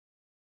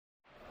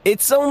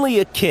It's only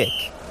a kick,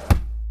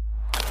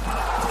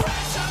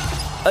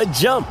 a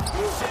jump,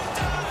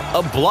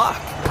 a block.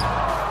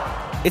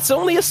 It's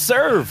only a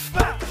serve.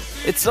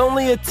 It's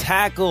only a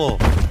tackle,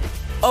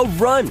 a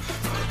run.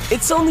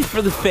 It's only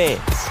for the fans.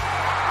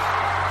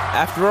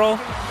 After all,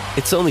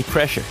 it's only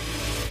pressure.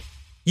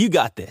 You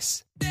got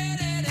this.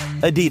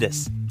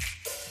 Adidas.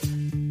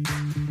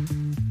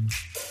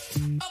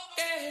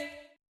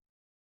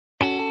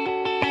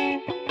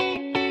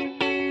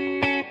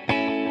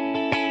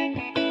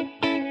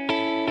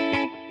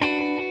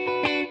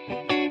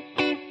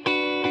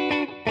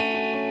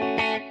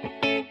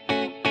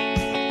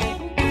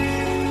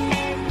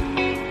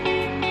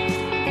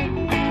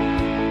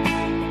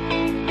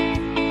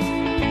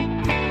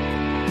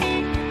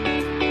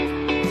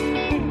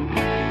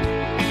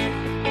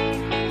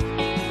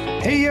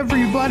 Hey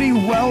everybody,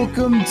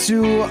 welcome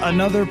to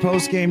another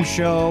post-game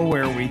show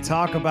where we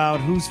talk about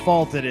whose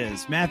fault it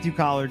is. Matthew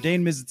Collar,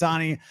 Dane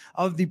Mizutani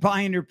of the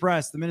Pioneer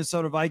Press. The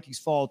Minnesota Vikings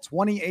fall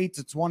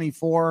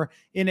 28-24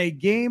 in a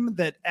game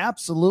that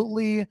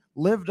absolutely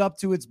lived up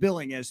to its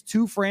billing as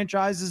two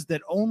franchises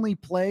that only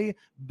play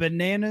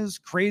bananas,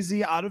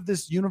 crazy, out of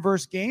this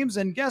universe games.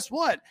 And guess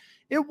what?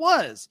 It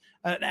was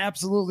an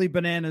absolutely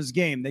bananas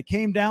game. They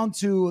came down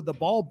to the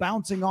ball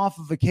bouncing off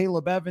of a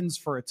Caleb Evans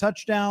for a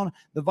touchdown.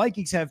 The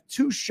Vikings have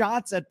two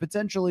shots at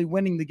potentially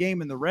winning the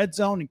game in the red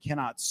zone and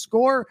cannot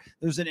score.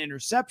 There's an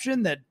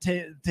interception that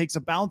takes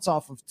a bounce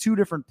off of two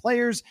different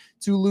players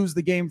to lose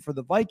the game for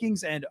the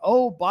Vikings. And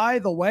oh, by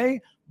the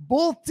way,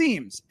 both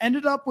teams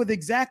ended up with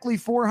exactly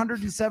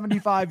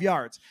 475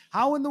 yards.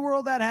 How in the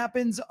world that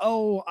happens?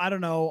 Oh, I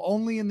don't know.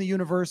 Only in the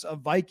universe of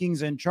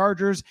Vikings and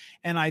Chargers.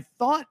 And I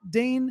thought,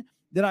 Dane,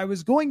 that I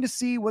was going to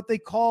see what they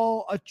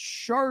call a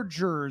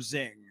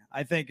Chargersing,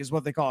 I think is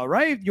what they call it,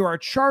 right? You are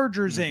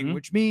Chargersing,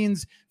 which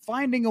means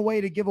finding a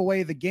way to give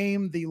away the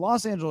game. The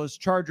Los Angeles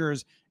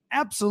Chargers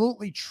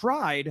absolutely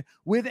tried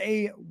with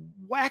a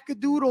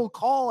wackadoodle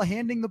call,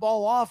 handing the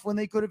ball off when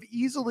they could have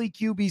easily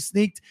QB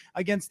sneaked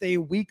against a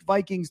weak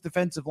Vikings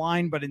defensive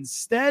line. But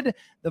instead,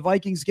 the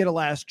Vikings get a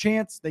last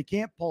chance. They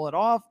can't pull it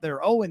off.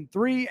 They're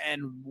 0-3,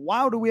 and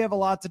wow, do we have a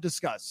lot to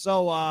discuss.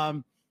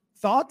 So,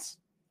 thoughts?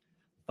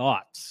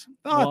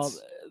 Well,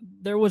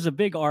 there was a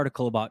big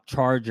article about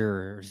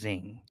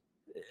Chargersing.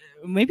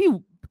 Maybe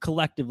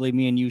collectively,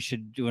 me and you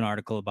should do an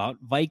article about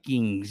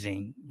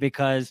Vikingsing,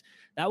 because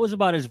that was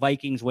about as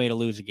Vikings way to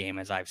lose a game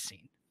as I've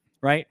seen,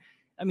 right?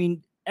 I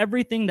mean,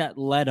 everything that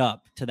led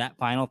up to that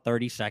final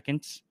 30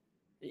 seconds,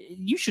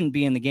 you shouldn't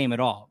be in the game at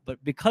all.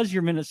 But because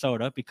you're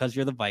Minnesota, because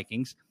you're the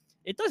Vikings,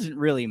 it doesn't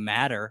really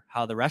matter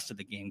how the rest of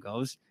the game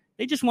goes.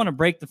 They just want to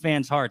break the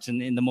fans' hearts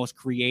in the most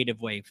creative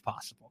way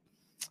possible.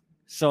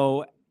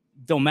 So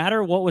no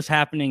matter what was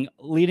happening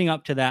leading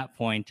up to that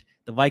point,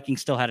 the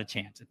Vikings still had a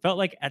chance. It felt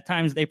like at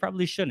times they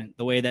probably shouldn't,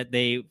 the way that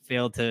they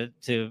failed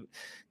to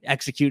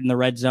execute in the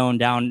red zone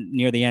down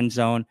near the end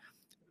zone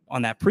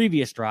on that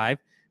previous drive.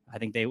 I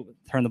think they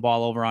turned the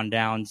ball over on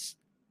downs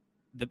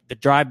the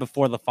drive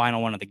before the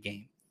final one of the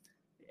game.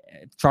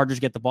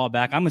 Chargers get the ball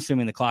back. I'm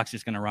assuming the clock's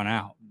just going to run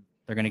out.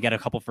 They're going to get a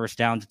couple first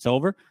downs. It's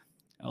over.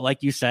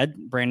 Like you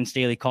said, Brandon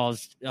Staley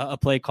calls a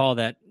play call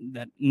that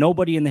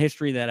nobody in the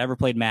history that ever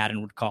played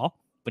Madden would call,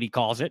 but he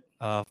calls it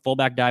a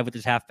fullback dive with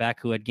his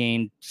halfback who had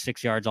gained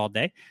 6 yards all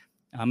day.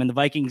 And the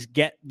Vikings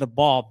get the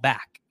ball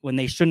back when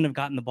they shouldn't have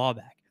gotten the ball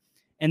back.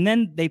 And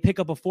then they pick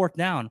up a fourth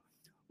down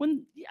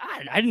when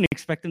I didn't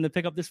expect them to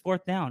pick up this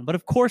fourth down. But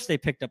of course they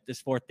picked up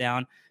this fourth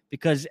down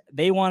because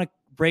they want to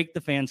break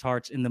the fans'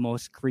 hearts in the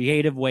most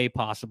creative way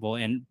possible.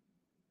 And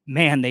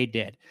man, they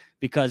did,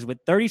 because with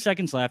 30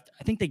 seconds left,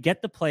 I think they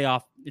get the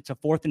playoff. It's a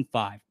 4th and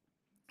 5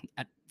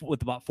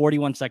 with about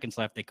 41 seconds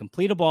left. They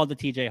complete a ball to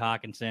TJ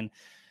Hawkinson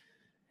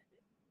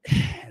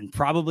and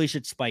probably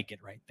should spike it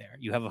right there.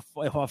 You have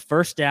a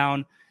first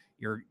down.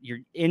 You're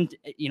in,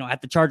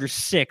 at the Chargers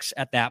 6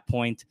 at that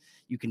point.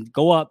 You can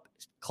go up,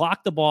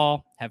 clock the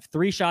ball, have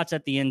 3 shots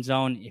at the end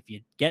zone. If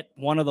you get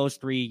one of those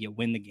 3, you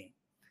win the game.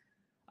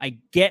 I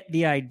get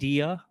the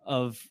idea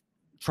of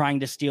trying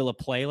to steal a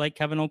play like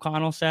Kevin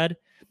O'Connell said,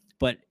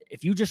 but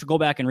if you just go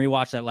back and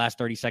rewatch that last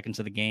 30 seconds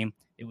of the game,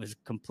 it was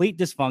complete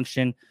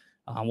dysfunction.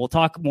 We'll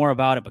talk more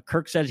about it, but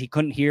Kirk says he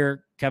couldn't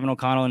hear Kevin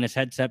O'Connell in his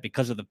headset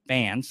because of the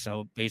fans.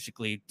 So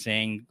basically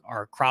saying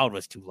our crowd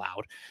was too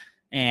loud.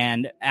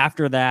 And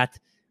after that,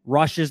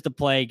 rushes the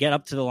play, get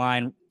up to the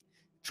line,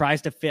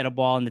 tries to fit a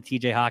ball into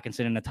TJ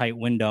Hawkinson in a tight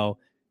window.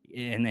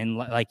 And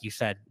like you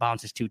said,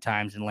 bounces 2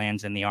 times and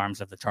lands in the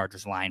arms of the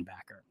Chargers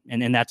linebacker.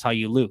 And that's how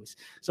you lose.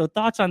 So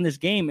thoughts on this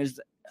game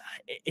is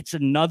it's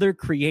another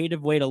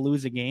creative way to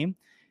lose a game.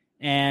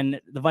 And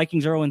the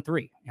Vikings are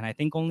 0-3. And I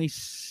think only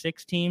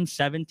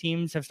 7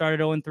 teams have started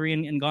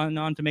 0-3 and gone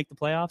on to make the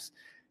playoffs.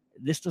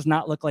 This does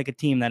not look like a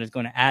team that is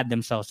going to add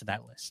themselves to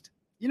that list.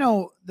 You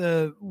know,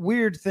 the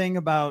weird thing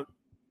about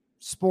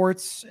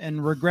sports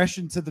and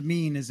regression to the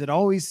mean is it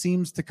always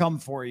seems to come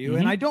for you.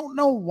 And I don't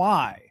know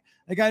why.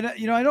 Like, I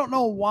don't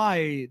know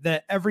why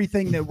that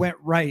everything that went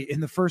right in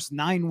the first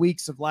 9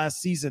 weeks of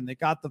last season that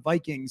got the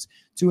Vikings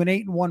to an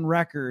 8-1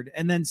 record.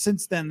 And then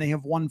since then they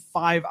have won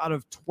 5 out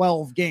of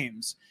 12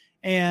 games.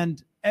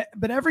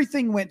 But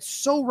everything went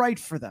so right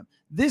for them.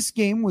 This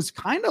game was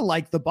kind of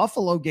like the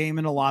Buffalo game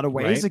in a lot of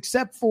ways,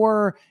 except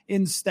for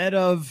instead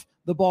of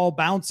the ball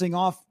bouncing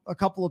off a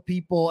couple of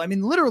people. I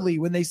mean, literally,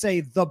 when they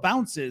say the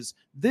bounces,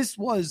 this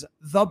was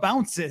the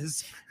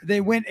bounces.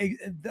 They went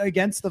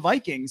against the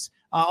Vikings,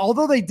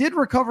 although they did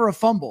recover a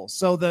fumble.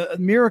 So the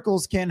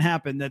miracles can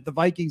happen that the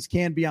Vikings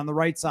can be on the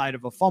right side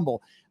of a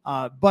fumble.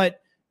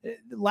 But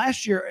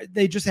last year,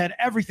 they just had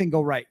everything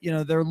go right.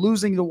 They're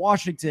losing to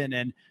Washington,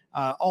 and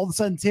all of a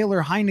sudden,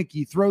 Taylor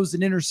Heineke throws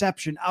an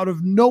interception out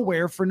of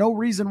nowhere for no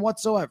reason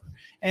whatsoever.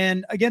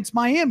 And against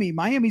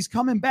Miami's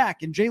coming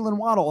back, and Jalen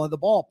Waddle, and the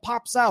ball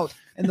pops out,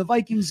 and the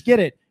Vikings get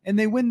it, and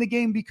they win the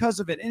game because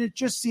of it. And it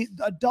just seemed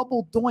a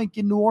double doink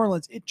in New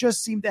Orleans. It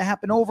just seemed to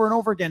happen over and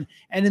over again.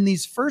 And in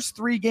these first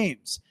 3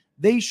 games,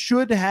 they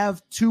should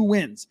have 2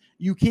 wins.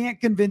 You can't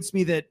convince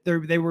me that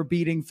they were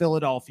beating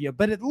Philadelphia,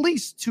 but at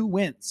least 2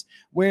 wins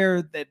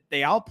where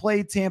they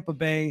outplayed Tampa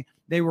Bay.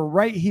 They were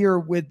right here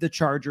with the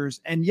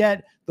Chargers, and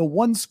yet the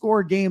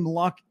 1-score game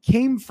luck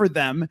came for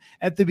them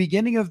at the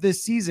beginning of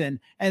this season.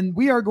 And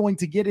we are going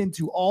to get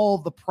into all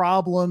the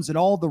problems and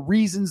all the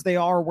reasons they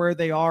are where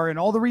they are and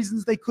all the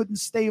reasons they couldn't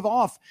stave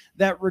off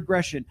that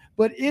regression.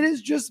 But it is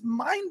just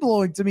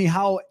mind-blowing to me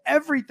how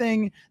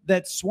everything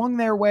that swung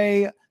their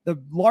way, the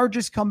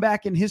largest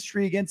comeback in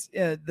history against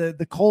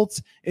the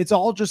Colts, it's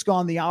all just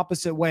gone the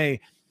opposite way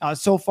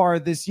so far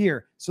this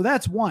year. So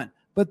that's one.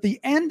 But the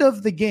end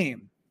of the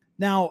game,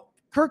 now,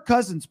 Kirk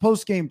Cousins'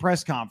 post-game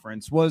press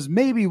conference was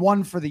maybe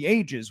one for the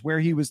ages,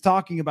 where he was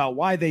talking about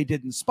why they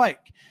didn't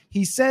spike.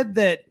 He said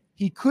that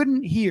he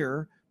couldn't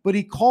hear, but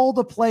he called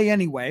a play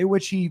anyway,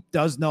 which he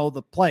does know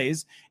the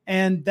plays.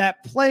 And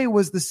that play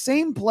was the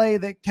same play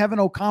that Kevin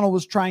O'Connell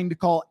was trying to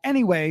call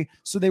anyway.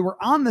 So they were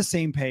on the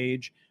same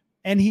page.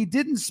 And he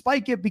didn't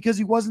spike it because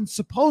he wasn't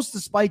supposed to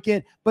spike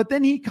it. But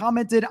then he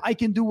commented, I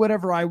can do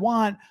whatever I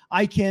want.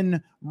 I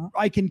can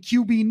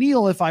QB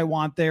kneel if I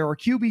want there, or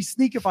QB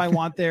sneak if I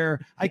want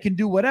there. I can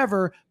do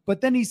whatever.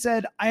 But then he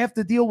said, I have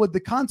to deal with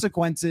the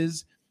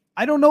consequences.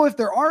 I don't know if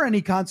there are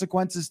any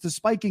consequences to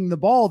spiking the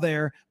ball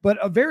there,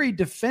 but a very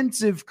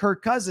defensive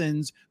Kirk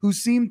Cousins, who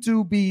seemed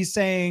to be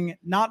saying,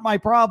 not my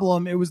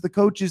problem. It was the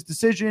coach's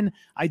decision.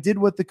 I did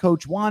what the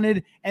coach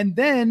wanted. And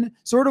then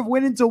sort of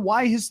went into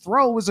why his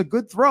throw was a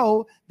good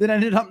throw that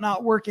ended up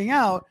not working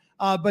out.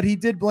 But he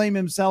did blame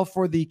himself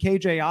for the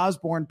KJ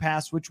Osborne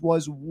pass, which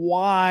was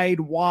wide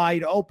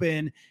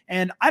open.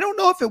 And I don't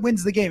know if it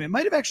wins the game. It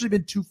might have actually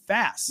been too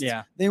fast.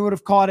 Yeah. They would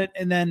have caught it,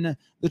 and then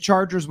the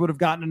Chargers would have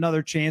gotten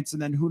another chance,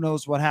 and then who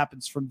knows what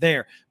happens from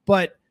there.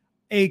 But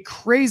a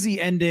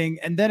crazy ending,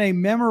 and then a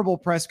memorable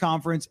press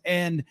conference,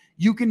 and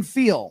you can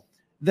feel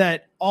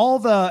that all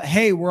the,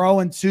 hey, we're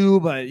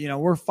 0-2, but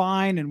we're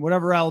fine and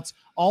whatever else,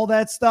 all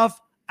that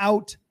stuff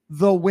out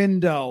the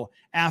window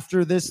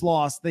after this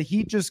loss. The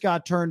heat just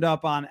got turned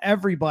up on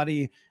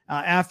everybody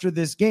after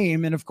this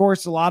game. And of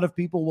course, a lot of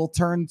people will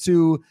turn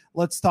to,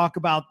 let's talk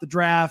about the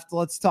draft.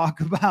 Let's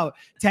talk about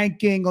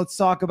tanking. Let's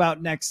talk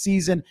about next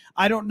season.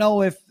 I don't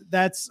know if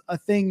that's a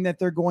thing that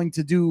they're going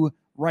to do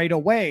right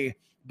away,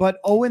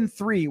 but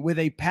 0-3 with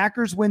a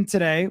Packers win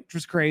today, which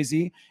was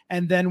crazy,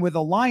 and then with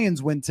a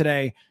Lions win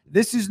today,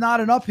 this is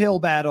not an uphill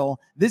battle.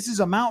 This is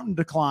a mountain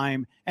to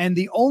climb. And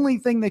the only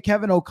thing that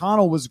Kevin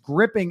O'Connell was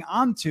gripping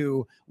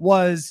onto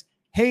was,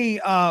 hey,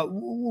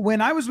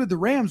 when I was with the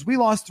Rams, we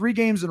lost 3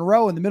 games in a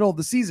row in the middle of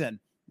the season.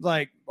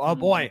 Like, oh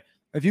boy,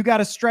 if you got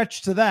to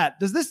stretch to that,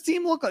 does this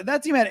team look like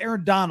that team had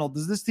Aaron Donald?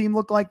 Does this team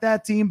look like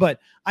that team? But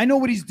I know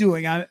what he's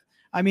doing. I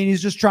mean,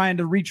 he's just trying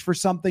to reach for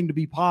something to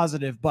be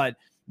positive, but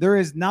there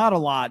is not a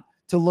lot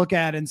to look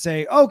at and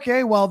say,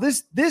 okay, well,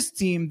 this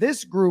team,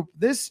 this group,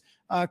 this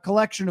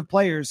collection of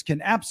players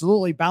can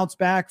absolutely bounce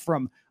back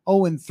from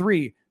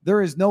 0-3.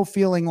 There is no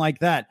feeling like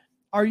that.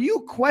 Are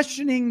you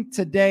questioning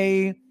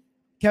today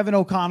Kevin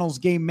O'Connell's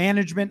game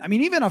management? I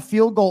mean, even a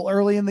field goal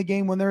early in the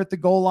game when they're at the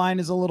goal line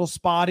is a little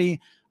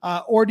spotty.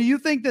 Or do you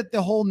think that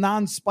the whole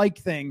non-spike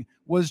thing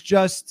was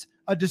just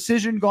a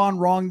decision gone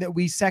wrong that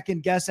we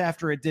second guess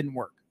after it didn't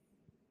work?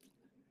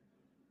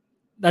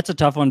 That's a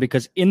tough one,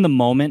 because in the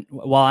moment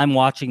while I'm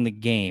watching the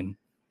game,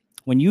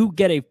 when you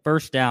get a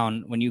first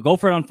down, when you go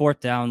for it on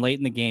 4th down late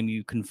in the game,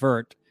 you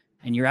convert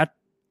and you're at,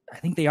 I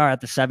think they are at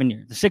the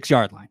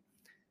 6-yard line.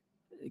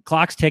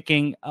 Clock's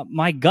ticking.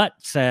 My gut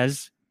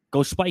says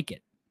go spike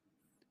it.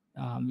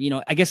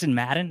 I guess in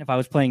Madden, if I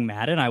was playing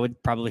Madden, I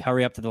would probably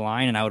hurry up to the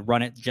line and I would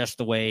run it just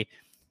the way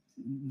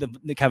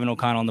the Kevin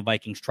O'Connell and the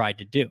Vikings tried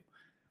to do.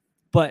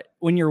 But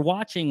when you're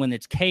watching, when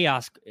it's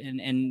chaos,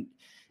 and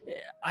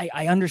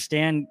I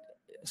understand.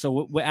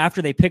 So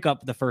after they pick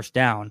up the first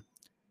down,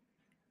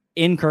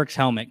 in Kirk's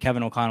helmet,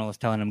 Kevin O'Connell is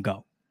telling him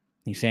go.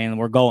 He's saying,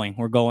 we're going.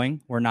 We're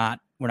not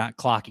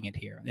clocking it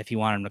here. If you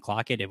want him to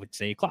clock it, it would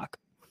say clock.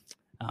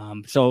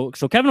 So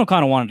Kevin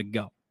O'Connell wanted to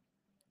go.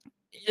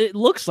 It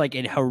looks like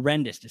a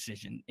horrendous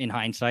decision in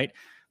hindsight.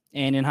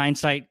 And in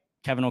hindsight,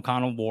 Kevin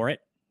O'Connell wore it.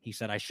 He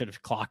said, I should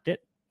have clocked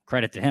it.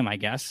 Credit to him, I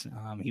guess.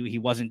 He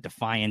wasn't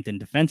defiant and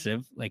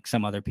defensive like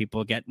some other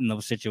people get in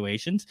those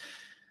situations.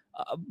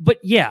 But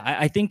yeah,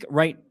 I think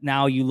right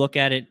now you look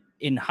at it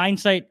in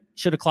hindsight,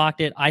 should have clocked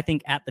it. I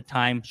think at the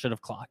time should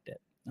have clocked it.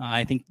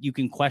 I think you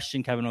can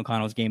question Kevin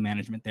O'Connell's game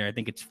management there. I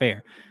think it's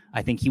fair.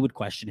 I think he would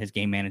question his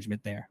game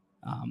management there.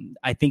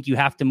 I think you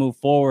have to move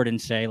forward and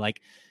say,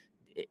 like,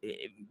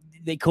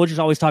 the coaches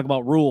always talk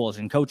about rules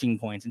and coaching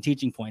points and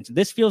teaching points.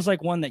 This feels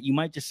like one that you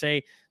might just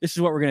say, this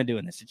is what we're going to do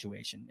in this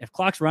situation. If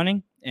clock's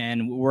running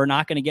and we're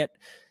not going to get,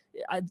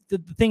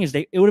 the thing is,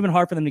 it would have been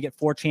hard for them to get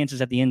 4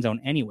 chances at the end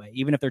zone anyway,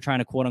 even if they're trying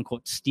to quote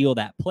unquote steal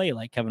that play,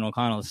 like Kevin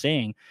O'Connell is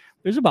saying.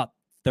 There's about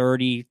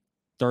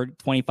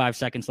 25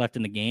 seconds left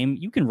in the game.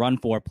 You can run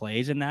 4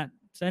 plays in that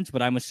sense,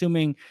 but I'm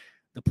assuming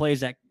the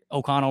plays that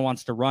O'Connell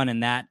wants to run in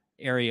that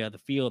area of the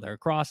field are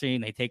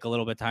crossing. They take a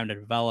little bit of time to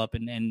develop,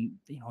 and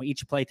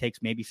each play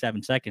takes maybe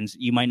 7 seconds.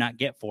 You might not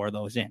get 4 of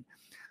those in.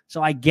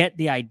 So I get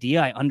the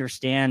idea. I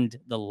understand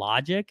the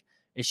logic.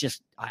 It's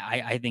just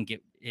I think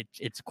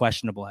it's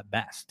questionable at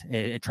best.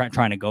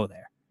 Trying to go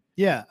there.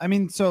 Yeah, I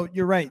mean, so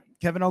you're right.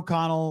 Kevin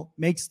O'Connell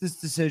makes this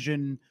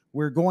decision.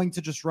 We're going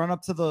to just run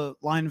up to the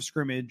line of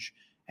scrimmage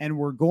and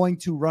we're going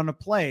to run a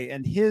play.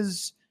 And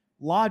his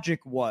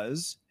logic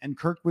was, and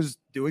Kirk was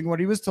doing what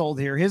he was told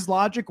here, his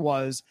logic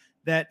was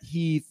that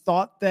he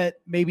thought that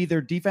maybe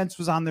their defense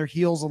was on their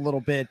heels a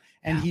little bit,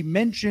 and he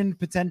mentioned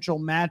potential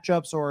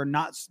matchups or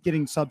not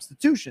getting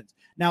substitutions.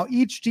 Now,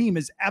 each team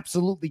is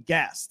absolutely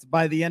gassed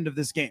by the end of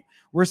this game.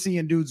 We're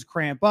seeing dudes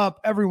cramp up.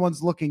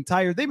 Everyone's looking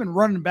tired. They've been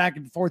running back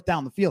and forth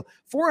down the field.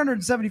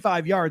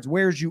 475 yards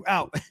wears you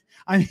out.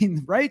 I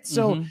mean, right?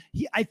 So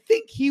I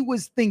think he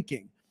was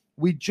thinking,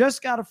 we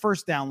just got a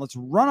first down. Let's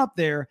run up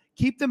there,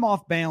 keep them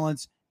off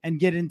balance, and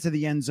get into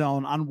the end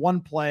zone on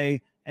one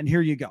play, and here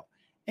you go.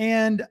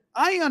 And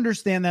I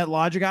understand that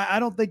logic. I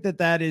don't think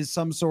that is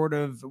some sort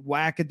of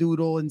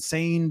wackadoodle,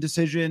 insane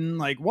decision.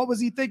 Like, what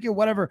was he thinking?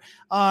 Whatever.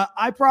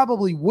 I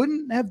probably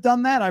wouldn't have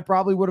done that. I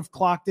probably would have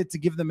clocked it to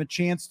give them a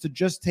chance to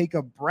just take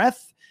a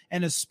breath.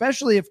 And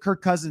especially if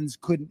Kirk Cousins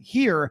couldn't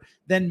hear,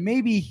 then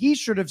maybe he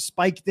should have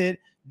spiked it,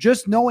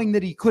 just knowing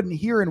that he couldn't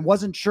hear and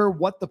wasn't sure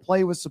what the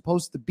play was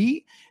supposed to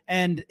be.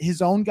 And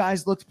his own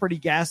guys looked pretty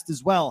gassed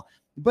as well.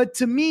 But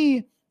to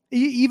me,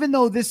 even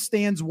though this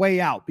stands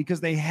way out because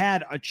they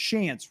had a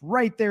chance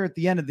right there at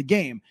the end of the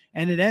game,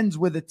 and it ends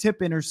with a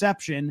tip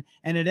interception,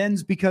 and it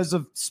ends because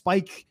of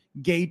Spike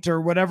Gate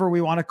or whatever we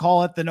want to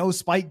call it, the no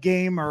spike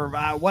game or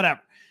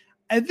whatever.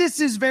 And this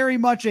is very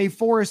much a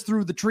forest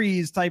through the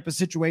trees type of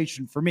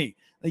situation for me.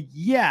 Like,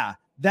 yeah,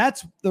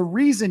 that's the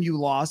reason you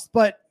lost,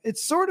 but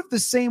it's sort of the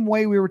same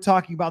way we were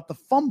talking about the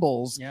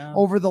fumbles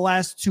over the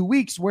last 2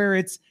 weeks, where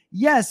it's,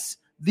 yes,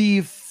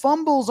 the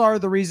fumbles are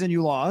the reason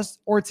you lost,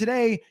 or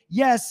today,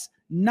 yes,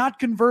 not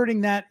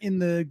converting that in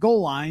the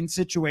goal line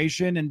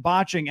situation and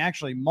botching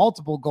actually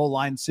multiple goal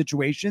line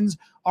situations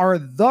are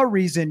the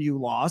reason you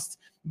lost.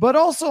 But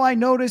also I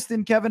noticed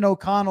in Kevin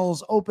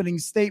O'Connell's opening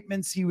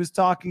statements, he was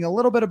talking a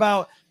little bit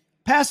about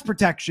pass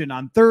protection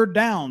on third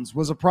downs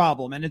was a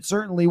problem, and it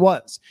certainly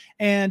was.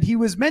 And he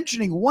was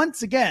mentioning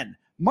once again,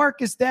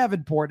 Marcus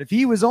Davenport, if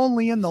he was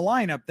only in the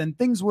lineup, then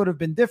things would have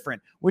been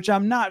different, which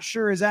I'm not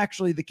sure is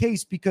actually the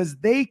case because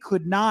they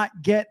could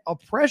not get a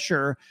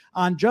pressure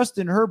on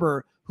Justin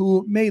Herbert,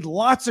 who made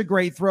lots of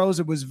great throws.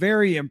 It was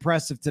very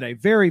impressive today.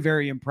 Very,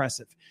 very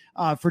impressive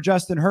for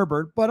Justin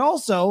Herbert. But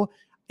also,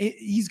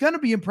 he's going to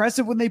be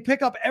impressive when they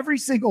pick up every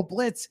single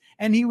blitz,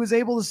 and he was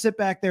able to sit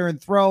back there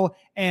and throw.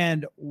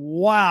 And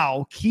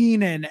wow,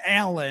 Keenan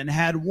Allen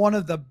had one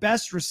of the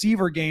best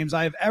receiver games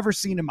I have ever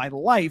seen in my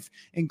life,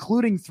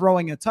 including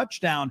throwing a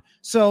touchdown.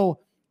 So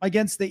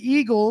against the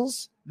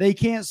Eagles, they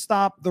can't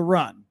stop the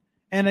run.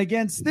 And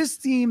against this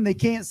team, they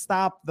can't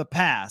stop the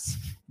pass.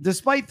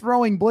 Despite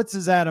throwing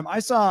blitzes at him, I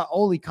saw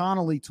Ole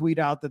Connolly tweet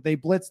out that they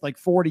blitzed like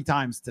 40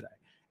 times today,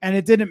 and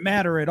it didn't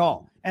matter at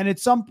all. And at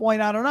some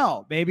point, I don't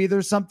know, maybe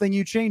there's something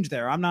you change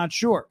there. I'm not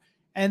sure.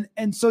 And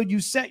so you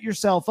set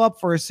yourself up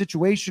for a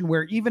situation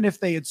where even if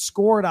they had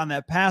scored on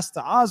that pass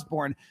to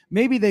Osborne,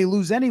 maybe they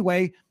lose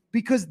anyway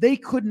because they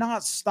could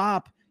not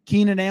stop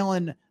Keenan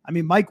Allen. I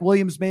mean, Mike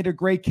Williams made a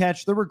great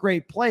catch. There were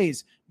great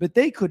plays, but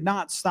they could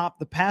not stop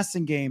the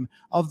passing game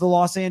of the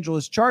Los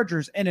Angeles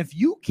Chargers. And if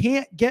you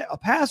can't get a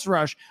pass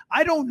rush,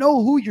 I don't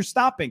know who you're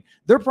stopping.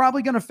 They're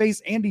probably going to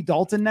face Andy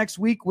Dalton next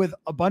week with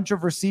a bunch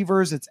of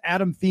receivers. It's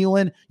Adam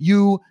Thielen,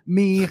 you,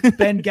 me,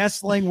 Ben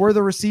Gessling. We're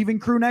the receiving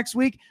crew next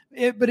week.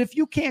 But if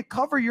you can't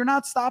cover, you're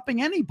not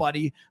stopping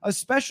anybody,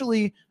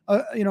 especially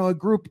a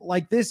group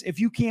like this. If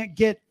you can't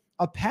get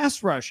a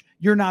pass rush,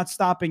 you're not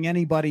stopping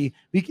anybody.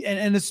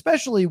 And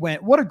especially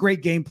what a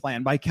great game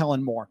plan by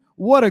Kellen Moore.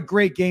 What a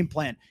great game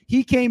plan.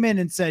 He came in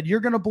and said, you're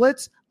going to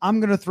blitz,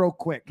 I'm going to throw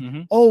quick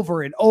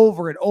over and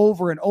over and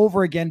over and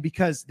over again,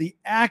 because the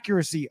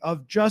accuracy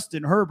of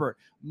Justin Herbert,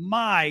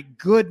 my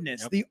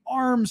goodness, the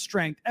arm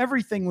strength,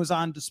 everything was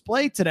on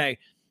display today.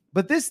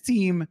 But this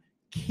team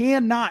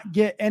cannot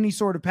get any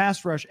sort of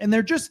pass rush, and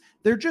they're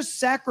just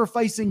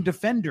sacrificing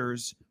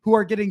defenders who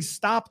are getting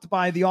stopped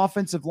by the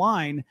offensive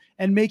line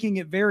and making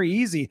it very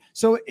easy.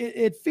 So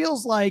it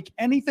feels like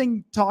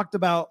anything talked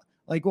about,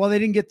 like, well, they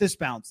didn't get this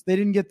bounce, they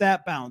didn't get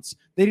that bounce,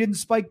 they didn't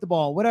spike the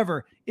ball,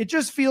 whatever. It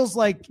just feels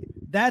like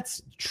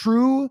that's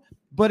true.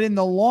 But in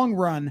the long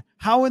run,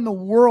 how in the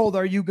world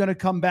are you going to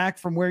come back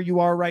from where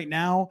you are right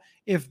now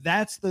if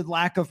that's the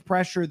lack of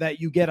pressure that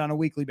you get on a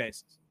weekly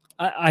basis?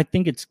 I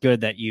think it's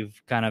good that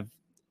you've kind of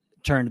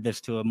turned this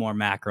to a more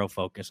macro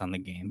focus on the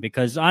game,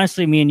 because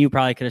honestly, me and you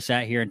probably could have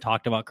sat here and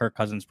talked about Kirk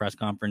Cousins' press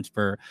conference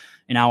for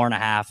an hour and a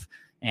half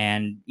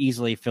and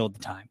easily filled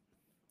the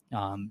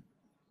time.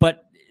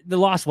 But the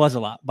loss was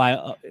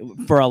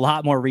for a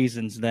lot more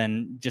reasons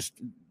than just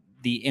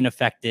the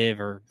ineffective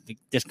or the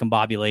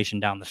discombobulation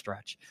down the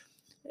stretch.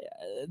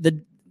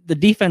 The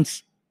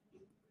defense,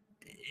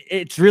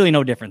 it's really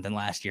no different than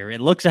last year.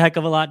 It looks a heck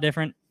of a lot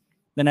different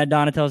than Ed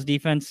Donatel's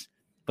defense,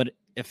 but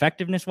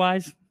effectiveness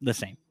wise, the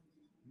same.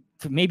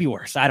 Maybe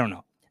worse. I don't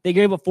know. They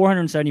gave up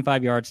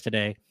 475 yards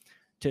today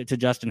to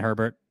Justin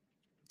Herbert.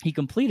 He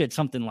completed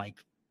something like,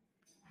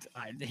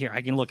 here,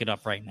 I can look it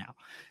up right now.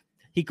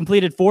 He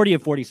completed 40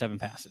 of 47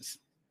 passes.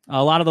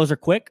 A lot of those are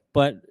quick,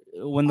 but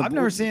I've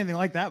never seen anything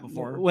like that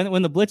before.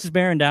 When the blitz is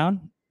bearing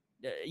down,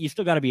 you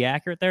still got to be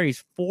accurate there.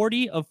 He's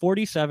 40 of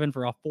 47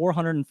 for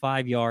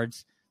 405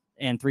 yards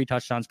and 3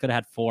 touchdowns. Could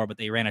have had 4, but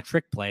they ran a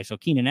trick play, so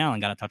Keenan Allen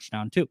got a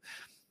touchdown too.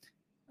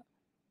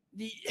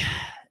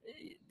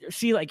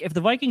 See, like, if the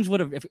Vikings would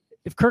have,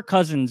 if Kirk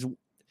Cousins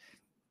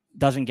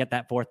doesn't get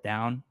that 4th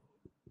down,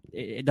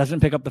 it doesn't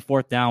pick up the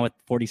 4th down with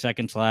 40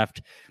 seconds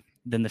left,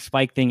 then the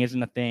spike thing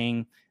isn't a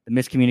thing. The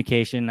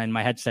miscommunication and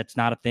my headset's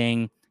not a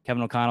thing.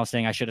 Kevin O'Connell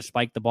saying I should have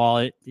spiked the ball,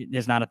 it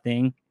is not a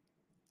thing.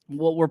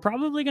 What we're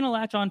probably going to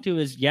latch onto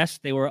is, yes,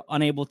 they were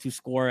unable to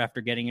score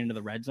after getting into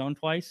the red zone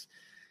twice.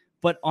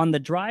 But on the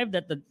drive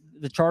that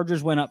the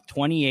Chargers went up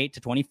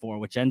 28-24,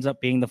 which ends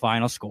up being the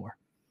final score,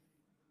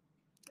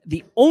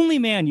 the only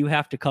man you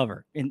have to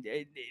cover in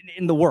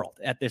the world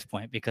at this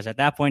point, because at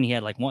that point he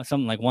had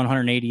something like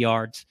 180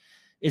 yards,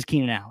 is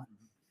Keenan Allen.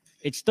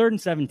 It's 3rd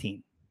and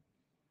 17.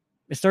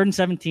 It's 3rd and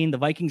 17. The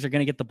Vikings are going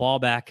to get the ball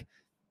back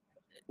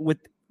with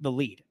the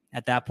lead.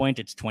 At that point,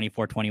 it's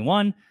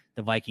 24-21.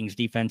 The Vikings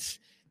defense,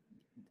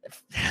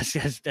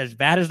 as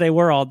bad as they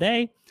were all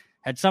day,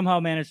 had somehow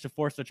managed to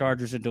force the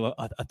Chargers into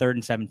a 3rd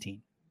and 17.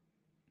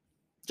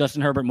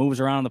 Justin Herbert moves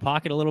around in the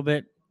pocket a little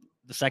bit.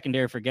 The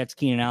secondary forgets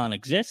Keenan Allen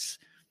exists.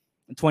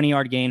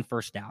 20-yard gain,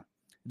 1st down.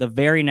 The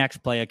very next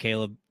play,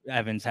 Caleb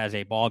Evans has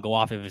a ball go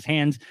off of his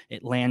hands.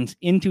 It lands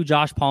into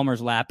Josh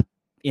Palmer's lap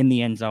in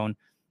the end zone,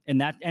 and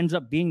that ends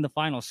up being the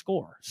final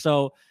score.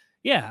 So,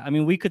 yeah, I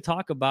mean, we could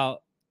talk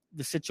about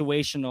the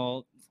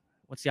situational,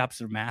 what's the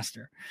opposite of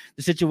master?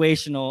 The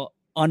situational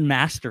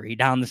unmastery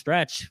down the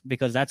stretch,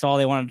 because that's all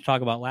they wanted to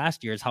talk about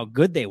last year, is how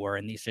good they were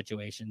in these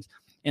situations.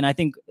 And I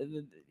think,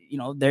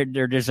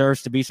 there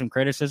deserves to be some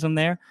criticism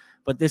there,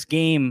 but this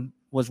game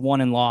was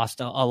won and lost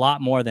a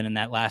lot more than in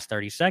that last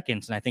 30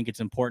 seconds. And I think it's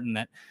important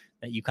that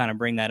you kind of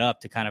bring that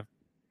up to kind of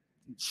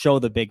show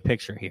the big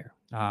picture here.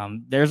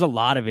 There's a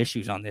lot of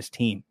issues on this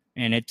team,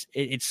 and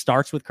it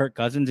starts with Kirk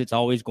Cousins. It's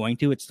always going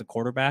to. It's the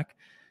quarterback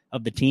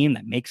of the team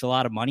that makes a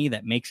lot of money,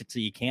 that makes it so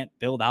you can't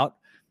build out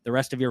the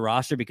rest of your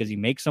roster because he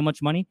makes so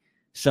much money.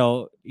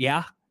 So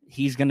yeah,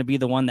 he's going to be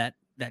the one that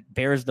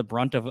bears the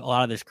brunt of a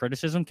lot of this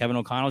criticism. Kevin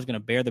O'Connell is going to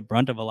bear the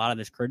brunt of a lot of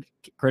this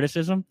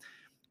criticism.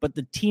 But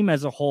the team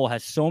as a whole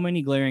has so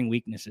many glaring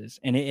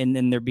weaknesses,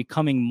 and they're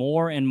becoming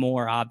more and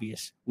more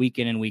obvious week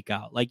in and week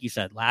out. Like you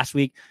said, last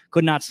week,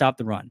 could not stop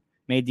the run.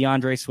 Made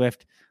DeAndre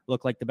Swift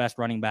look like the best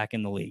running back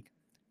in the league.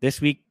 This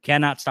week,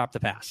 cannot stop the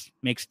pass.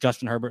 Makes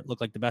Justin Herbert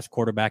look like the best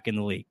quarterback in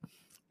the league.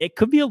 It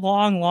could be a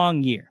long,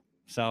 long year.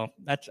 So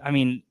that's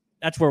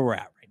where we're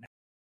at right now.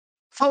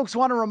 Folks,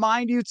 want to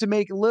remind you to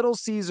make Little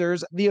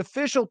Caesars the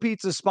official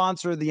pizza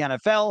sponsor of the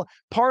NFL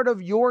part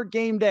of your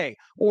game day.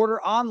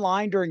 Order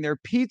online during their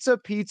Pizza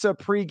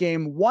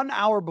pregame 1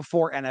 hour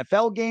before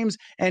NFL games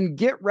and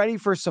get ready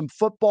for some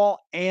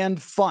football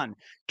and fun.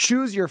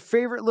 Choose your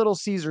favorite Little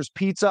Caesars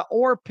pizza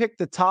or pick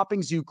the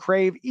toppings you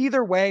crave.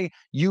 Either way,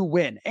 you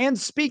win. And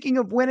speaking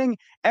of winning,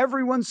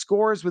 everyone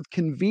scores with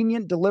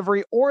convenient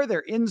delivery or their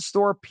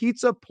in-store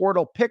pizza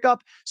portal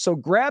pickup. So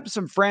grab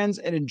some friends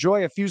and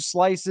enjoy a few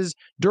slices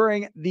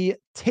during the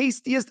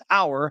tastiest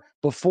hour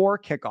before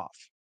kickoff.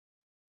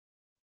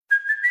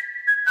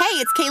 Hey,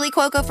 it's Kaylee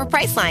Cuoco for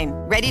Priceline.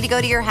 Ready to go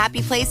to your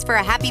happy place for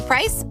a happy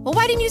price? Well,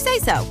 why didn't you say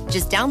so?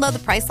 Just download the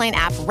Priceline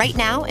app right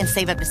now and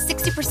save up to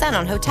 60%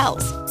 on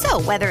hotels.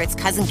 So whether it's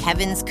Cousin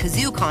Kevin's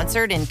Kazoo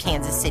Concert in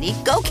Kansas City,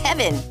 go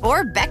Kevin,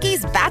 or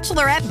Becky's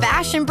Bachelorette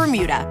Bash in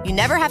Bermuda, you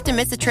never have to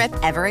miss a trip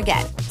ever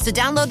again. So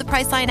download the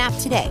Priceline app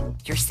today.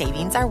 Your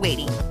savings are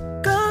waiting.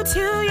 Go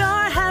to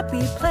your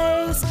happy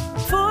place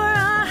for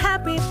a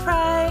happy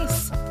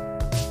price.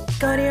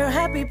 Go to your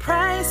happy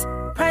price,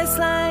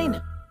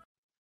 Priceline.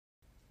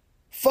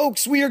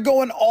 Folks, we are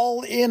going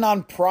all in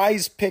on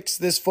Prize Picks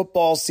this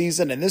football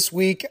season, and this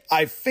week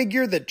I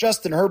figured that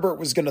Justin Herbert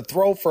was going to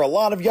throw for a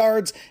lot of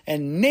yards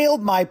and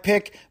nailed my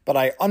pick, but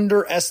I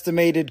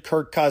underestimated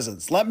Kirk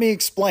Cousins. Let me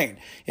explain.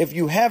 If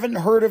you haven't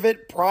heard of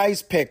it,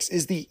 Prize Picks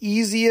is the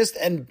easiest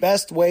and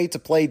best way to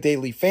play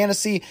daily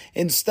fantasy.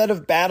 Instead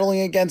of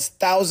battling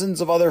against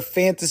thousands of other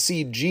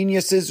fantasy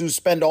geniuses who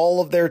spend all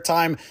of their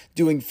time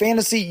doing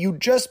fantasy, you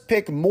just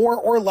pick more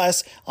or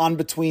less on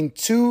between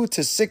 2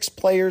 to 6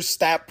 players'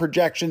 stat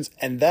projections,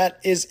 and that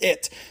is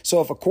it.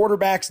 So if a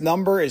quarterback's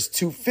number is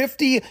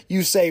 250,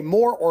 you say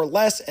more or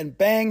less, and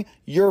bang,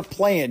 you're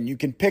playing. You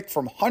can pick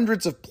from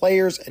hundreds of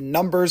players and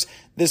numbers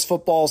this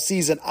football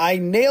season. I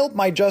nailed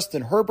my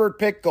Justin Herbert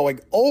pick,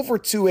 going over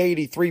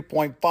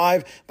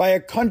 283.5 by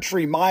a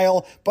country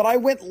mile, but I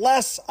went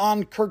less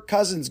on Kirk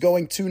Cousins,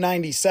 going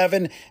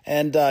 297,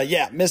 and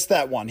missed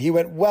that one. He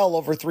went well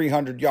over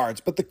 300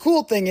 yards. But the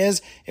cool thing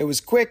is, it was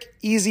quick,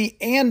 easy,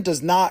 and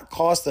does not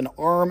cost an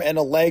arm and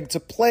a leg to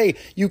play.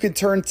 You can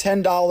turn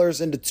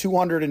 $10 into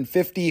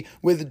 $250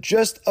 with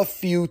just a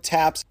few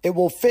taps. It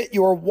will fit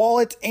your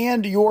wallet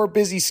and your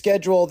busy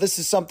schedule. This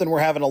is something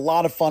we're having a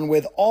lot of fun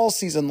with all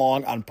season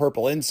long on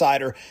Purple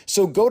Insider.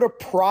 So go to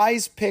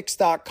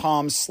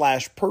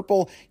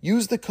prizepicks.com/purple.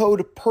 Use the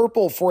code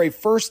PURPLE for a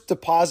first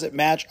deposit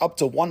match up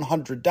to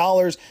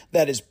 $100.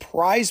 That is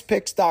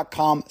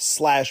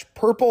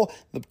prizepicks.com/purple.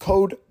 The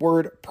code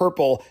word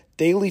PURPLE.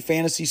 Daily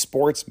fantasy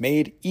sports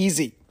made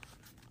easy.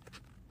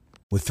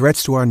 With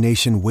threats to our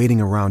nation waiting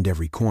around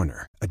every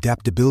corner,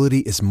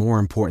 adaptability is more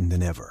important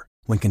than ever.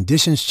 When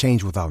conditions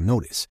change without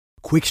notice,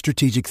 quick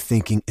strategic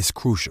thinking is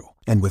crucial.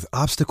 And with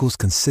obstacles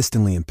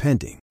consistently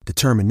impending,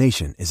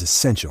 determination is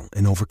essential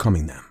in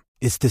overcoming them.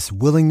 It's this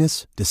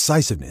willingness,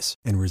 decisiveness,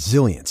 and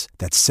resilience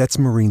that sets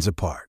Marines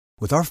apart.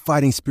 With our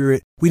fighting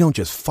spirit, we don't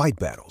just fight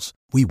battles,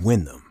 we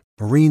win them.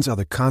 Marines are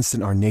the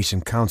constant our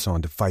nation counts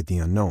on to fight the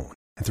unknown.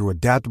 And through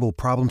adaptable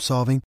problem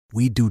solving,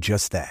 we do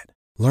just that.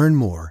 Learn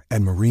more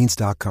at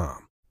marines.com.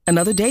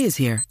 Another day is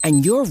here,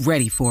 and you're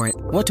ready for it.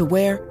 What to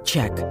wear?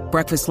 Check.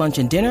 Breakfast, lunch,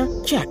 and dinner?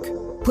 Check.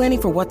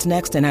 Planning for what's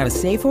next and how to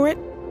save for it?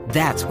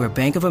 That's where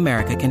Bank of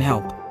America can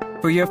help.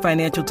 For your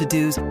financial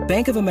to-dos,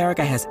 Bank of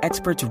America has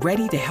experts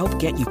ready to help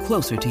get you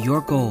closer to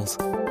your goals.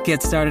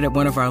 Get started at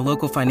one of our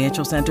local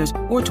financial centers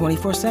or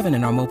 24/7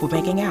 in our mobile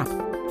banking app.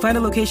 Find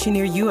a location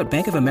near you at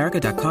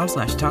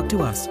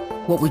bankofamerica.com/talktous.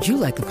 What would you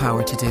like the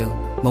power to do?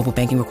 Mobile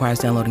banking requires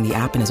downloading the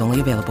app and is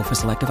only available for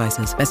select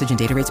devices. Message and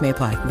data rates may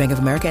apply. Bank of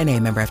America N.A.,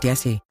 member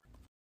FDIC.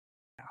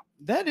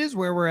 That is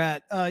where we're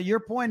at. Your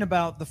point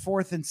about the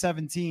third and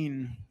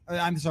 17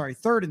 right,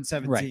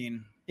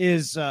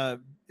 is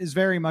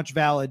very much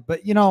valid. But,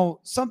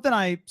 something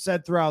I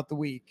said throughout the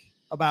week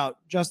about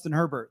Justin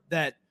Herbert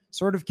that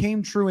sort of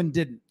came true and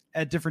didn't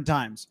at different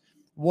times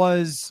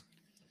was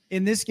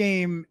in this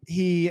game,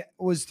 he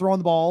was throwing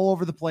the ball all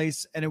over the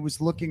place and it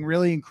was looking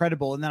really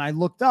incredible. And then I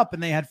looked up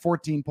and they had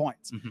 14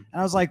 points. And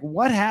I was like,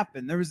 what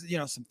happened? There was,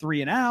 some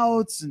 3 and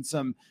outs and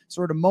some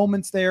sort of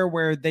moments there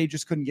where they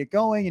just couldn't get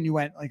going. And you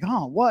went like,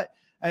 oh, what?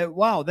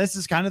 Wow, this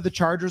is kind of the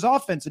Chargers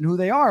offense and who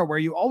they are, where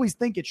you always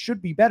think it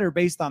should be better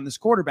based on this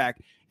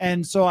quarterback.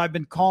 And so I've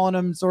been calling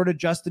them sort of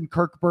Justin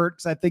Kirkbert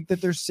because I think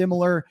that they're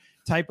similar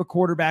type of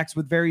quarterbacks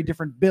with very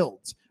different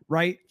builds,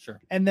 right?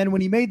 Sure. And then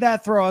when he made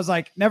that throw, I was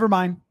like, never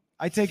mind.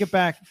 I take it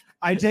back.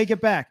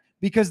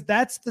 Because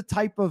that's the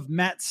type of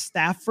Matt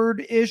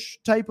Stafford-ish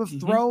type of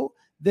throw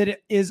that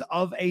it is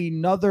of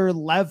another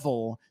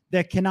level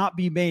that cannot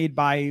be made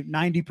by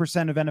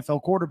 90% of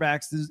NFL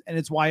quarterbacks. And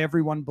it's why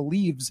everyone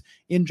believes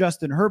in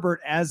Justin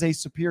Herbert as a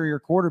superior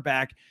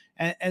quarterback.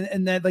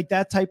 And that, like,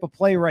 that type of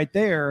play right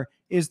there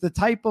is the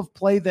type of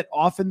play that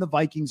often the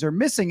Vikings are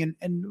missing.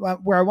 And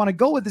where I want to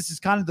go with this is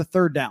kind of the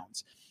third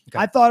downs. Okay.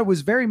 I thought it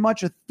was very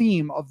much a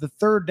theme of the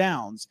third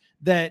downs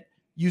that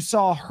you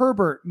saw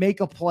Herbert make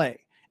a play,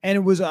 and it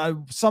was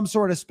some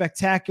sort of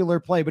spectacular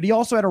play, but he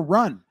also had a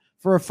run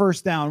for a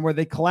first down where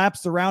they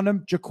collapsed around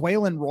him.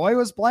 Jaquelin Roy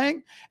was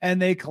playing,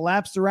 and they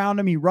collapsed around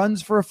him. He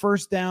runs for a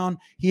first down.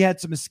 He had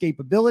some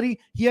escapability.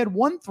 He had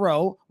one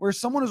throw where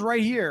someone was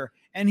right here,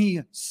 and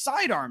he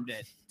sidearmed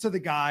it to the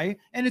guy,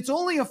 and it's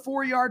only a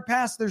 4-yard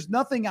pass. There's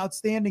nothing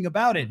outstanding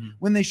about it.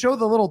 When they show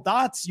the little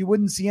dots, you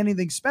wouldn't see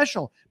anything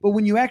special, but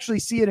when you actually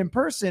see it in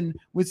person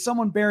with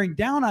someone bearing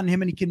down on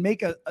him and he can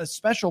make a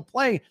special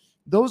play,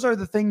 those are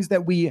the things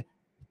that we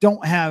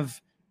don't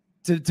have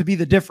to be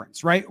the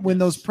difference, right? When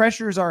those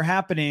pressures are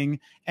happening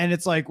and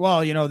it's like,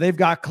 well, they've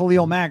got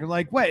Khalil Mack.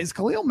 Like, wait, is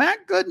Khalil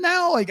Mack good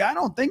now? Like, I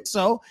don't think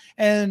so.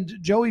 And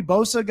Joey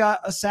Bosa got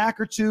a sack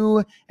or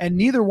two, and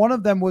neither one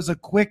of them was a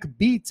quick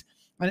beat.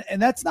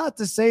 And that's not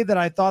to say that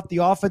I thought the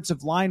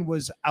offensive line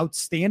was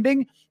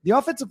outstanding. The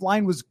offensive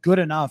line was good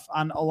enough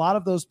on a lot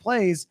of those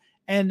plays,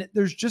 and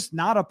there's just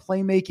not a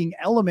playmaking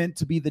element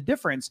to be the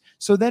difference.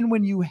 So then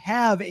when you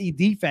have a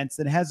defense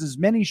that has as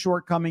many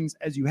shortcomings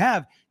as you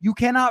have, you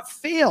cannot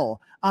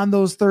fail on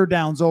those third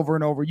downs over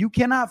and over. You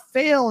cannot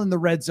fail in the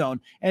red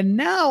zone. And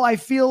now I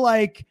feel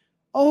like,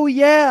 oh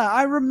yeah,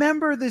 I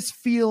remember this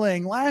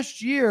feeling.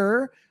 Last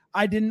year,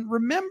 I didn't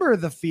remember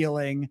the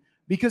feeling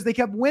because they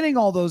kept winning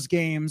all those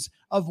games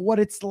of what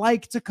it's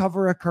like to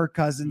cover a Kirk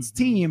Cousins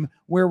team,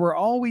 where we're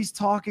always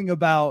talking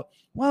about,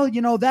 well,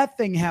 that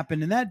thing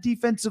happened and that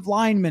defensive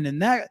lineman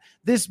and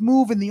this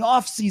move in the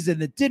offseason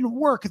that didn't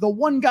work. The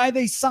one guy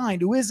they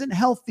signed who isn't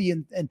healthy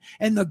and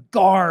the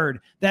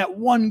guard, that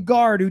one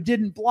guard who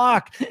didn't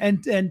block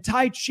and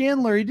Ty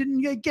Chandler, he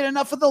didn't get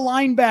enough of the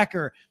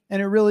linebacker.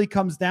 And it really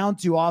comes down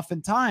to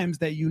oftentimes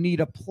that you need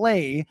a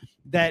play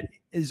that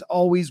is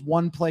always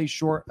one play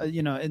short,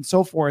 and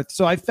so forth.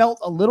 So I felt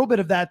a little bit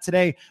of that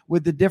today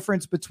with the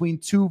difference between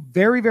two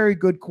very, very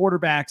good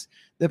quarterbacks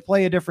that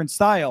play a different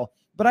style.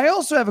 But I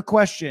also have a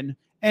question,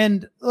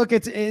 and look,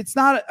 it's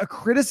not a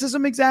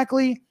criticism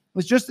exactly.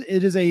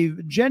 It is a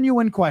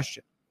genuine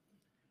question.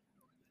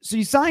 So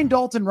you signed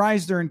Dalton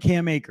Risner and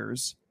Cam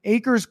Akers.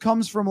 Akers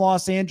comes from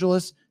Los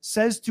Angeles,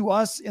 says to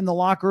us in the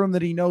locker room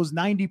that he knows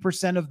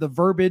 90% of the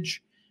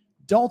verbiage.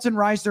 Dalton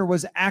Risner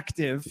was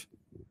active.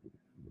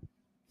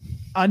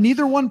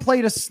 Neither one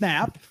played a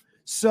snap.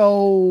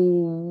 So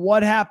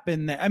what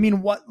happened? I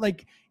mean,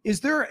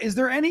 is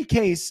there any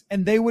case,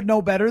 and they would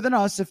know better than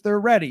us if they're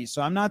ready.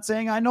 So I'm not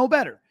saying I know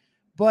better,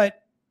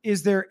 but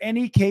is there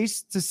any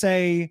case to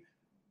say,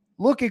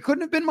 look, it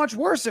couldn't have been much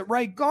worse at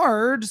right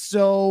guard.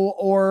 So,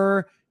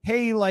 or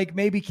hey,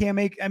 maybe Cam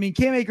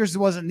Akers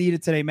wasn't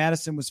needed today.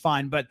 Madison was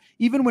fine. But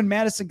even when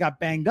Madison got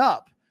banged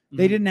up,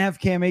 they didn't have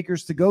Cam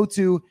Akers to go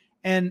to.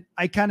 And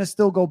I kind of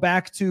still go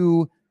back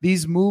to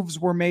these moves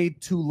were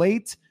made too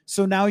late.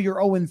 So now you're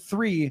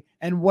 0-3.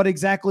 And what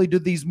exactly do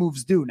these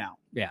moves do now?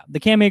 Yeah, the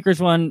Cam Akers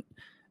one,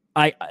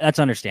 that's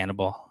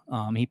understandable.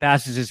 He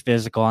passes his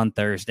physical on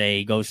Thursday.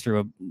 He goes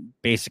through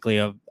basically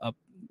a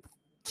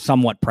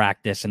somewhat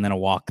practice and then a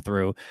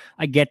walkthrough.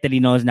 I get that he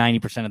knows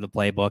 90% of the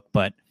playbook,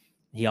 but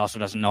he also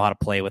doesn't know how to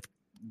play with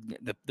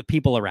the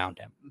people around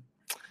him.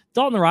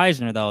 Dalton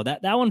Risner, though,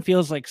 that one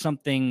feels like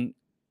something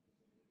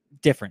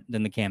different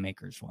than the Cam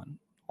Akers one.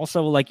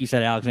 Also, like you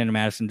said, Alexander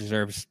Madison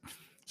deserves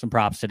some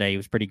props today. He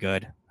was pretty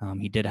good.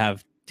 He did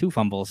have 2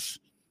 fumbles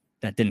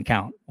that didn't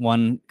count.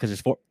 One because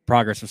his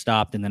progress was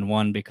stopped, and then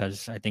one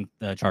because I think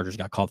the Chargers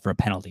got called for a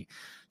penalty.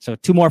 So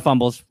 2 more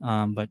fumbles,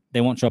 but they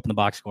won't show up in the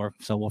box score,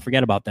 so we'll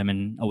forget about them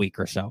in a week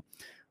or so.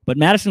 But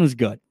Madison was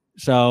good.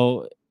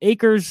 So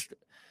Akers,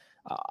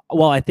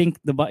 I think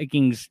the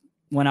Vikings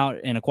went out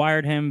and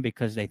acquired him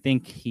because they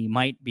think he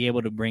might be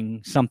able to bring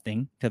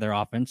something to their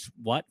offense.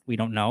 What? We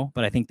don't know,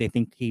 but I think they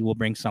think he will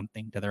bring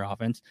something to their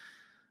offense.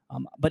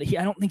 But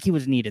I don't think he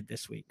was needed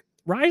this week.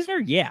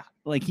 Risner, yeah,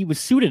 he was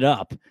suited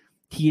up.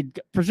 He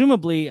had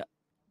presumably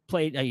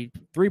played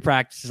 3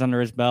 practices under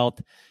his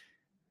belt.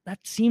 That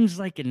seems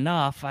like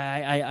enough.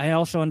 I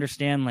also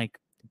understand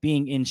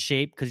being in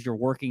shape because you're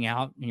working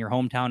out in your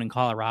hometown in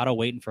Colorado,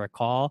 waiting for a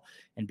call,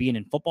 and being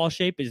in football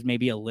shape is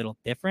maybe a little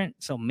different.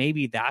 So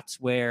maybe that's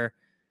where,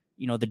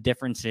 the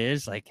difference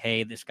is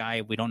hey, this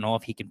guy, we don't know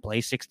if he can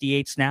play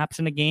 68 snaps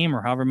in a game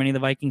or however many the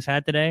Vikings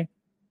had today.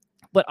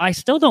 But I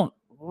still don't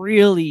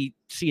really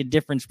see a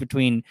difference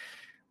between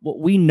what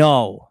we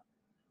know.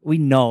 We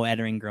know Ed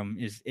Ingram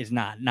is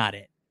not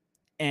it.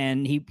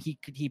 And he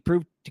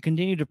proved to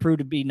continue to prove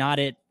to be not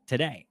it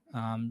today.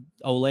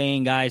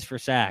 Olaying guys for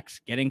sacks,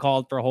 getting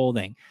called for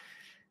holding.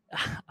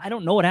 I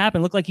don't know what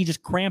happened. It looked like he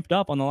just cramped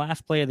up on the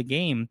last play of the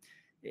game,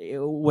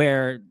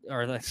 or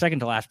the second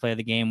to last play of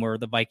the game, where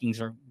the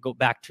Vikings go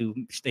back to,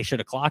 they should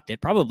have clocked it,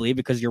 probably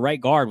because your right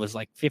guard was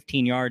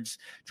 15 yards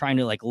trying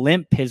to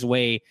limp his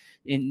way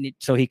in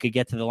so he could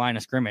get to the line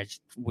of scrimmage,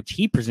 which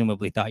he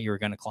presumably thought you were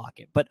going to clock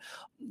it. But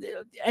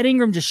Ed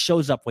Ingram just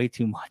shows up way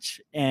too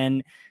much.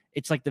 And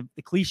it's the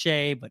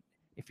cliche, but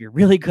if you're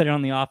really good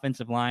on the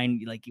offensive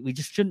line, we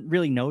just shouldn't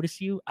really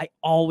notice you. I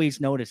always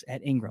notice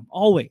Ed Ingram,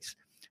 always.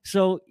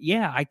 So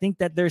yeah, I think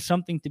that there's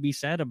something to be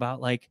said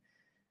about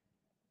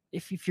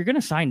if you're going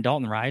to sign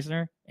Dalton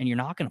Risner and you're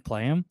not going to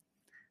play him,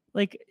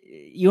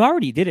 you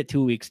already did it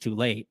 2 weeks too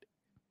late.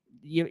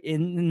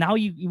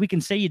 We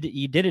can say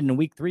you did it in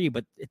week 3,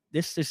 but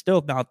this is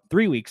still now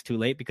 3 weeks too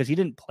late because he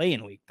didn't play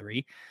in week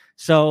 3.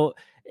 So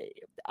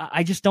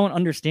I just don't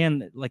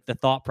understand the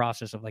thought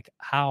process of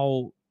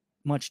how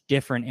much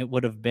different it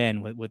would have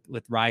been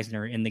with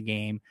Risner in the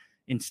game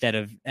instead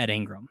of Ed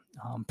Ingram.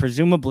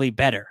 Presumably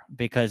better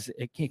because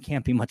it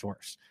can't be much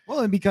worse. Well,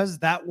 and because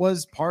that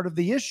was part of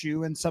the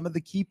issue and some of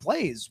the key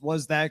plays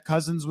was that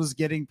Cousins was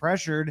getting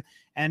pressured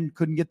and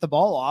couldn't get the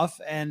ball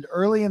off. And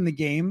early in the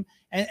game,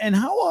 and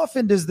how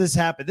often does this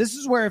happen? This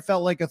is where it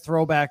felt like a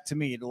throwback to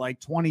me to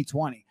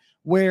 2020,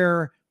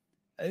 where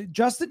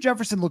Justin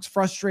Jefferson looks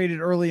frustrated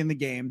early in the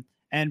game.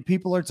 And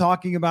people are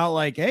talking about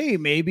hey,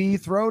 maybe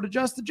throw to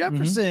Justin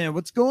Jefferson. Mm-hmm.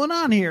 What's going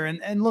on here?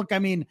 And look,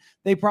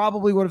 they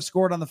probably would have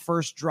scored on the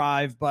first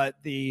drive, but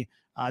the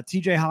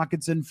TJ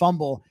Hawkinson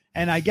fumble.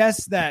 And I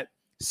guess that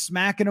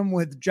smacking them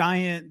with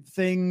giant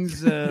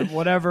things,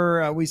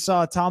 whatever. We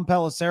saw Tom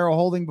Pelissero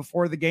holding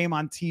before the game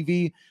on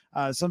TV,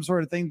 some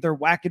sort of thing they're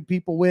whacking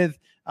people with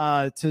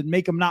to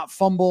make them not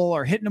fumble,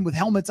 or hitting them with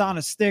helmets on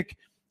a stick.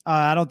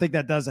 I don't think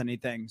that does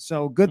anything.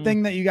 So good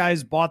thing that you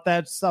guys bought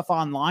that stuff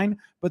online,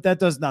 but that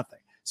does nothing.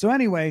 So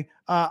anyway,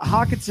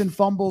 Hawkinson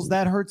fumbles.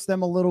 That hurts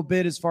them a little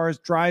bit as far as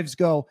drives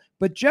go.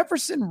 But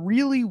Jefferson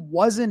really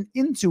wasn't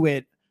into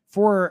it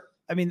for,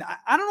 I don't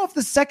know if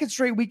the second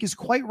straight week is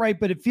quite right,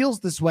 but it feels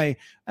this way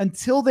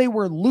until they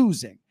were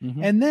losing.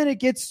 Mm-hmm. And then it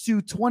gets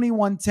to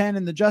 21-10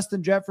 and the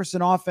Justin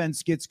Jefferson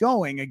offense gets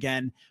going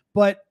again.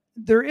 But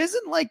there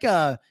isn't like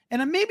and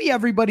maybe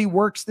everybody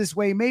works this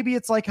way. Maybe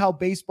it's like how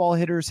baseball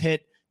hitters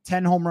hit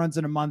 10 home runs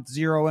in a month,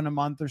 0 in a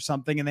month or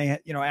something. And they,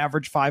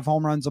 average 5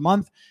 home runs a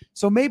month.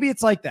 So maybe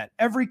it's like that.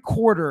 Every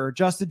quarter,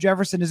 Justin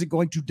Jefferson isn't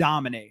going to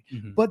dominate,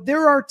 but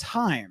there are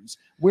times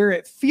where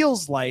it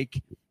feels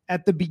like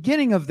at the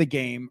beginning of the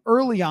game,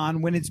 early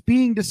on, when it's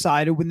being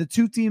decided, when the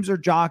two teams are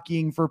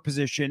jockeying for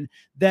position,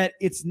 that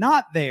it's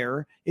not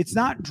there. It's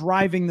not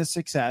driving the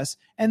success.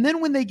 And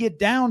then when they get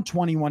down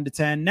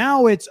 21-10,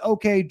 now it's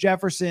okay,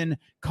 Jefferson,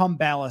 come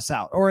bail us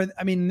out. Or,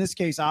 in this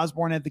case,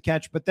 Osborne had the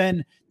catch, but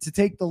then to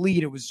take the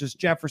lead, it was just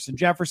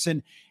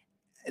Jefferson.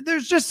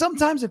 There's just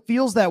sometimes it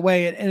feels that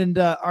way. And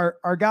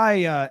our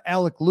guy,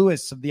 Alec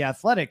Lewis of The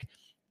Athletic,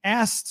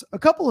 asked a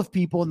couple of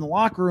people in the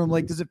locker room,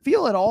 like, does it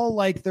feel at all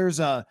like there's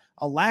a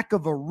lack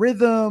of a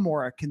rhythm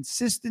or a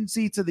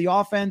consistency to the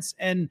offense?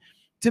 And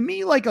to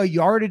me, like, a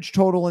yardage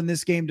total in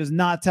this game does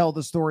not tell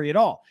the story at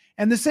all.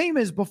 And the same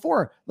as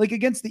before, like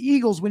against the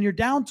Eagles, when you're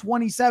down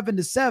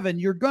 27-7,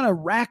 you're going to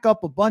rack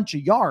up a bunch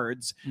of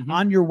yards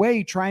on your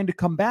way, trying to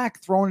come back,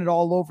 throwing it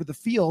all over the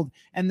field.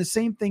 And the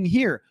same thing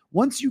here.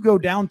 Once you go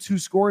down 2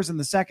 scores in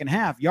the second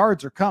half,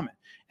 yards are coming.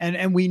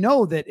 And we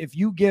know that if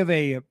you give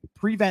a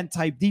prevent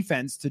type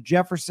defense to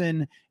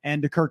Jefferson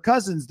and to Kirk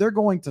Cousins, they're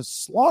going to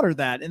slaughter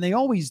that. And they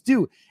always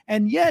do.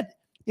 And yet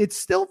it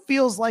still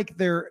feels like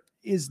there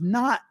is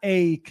not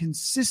a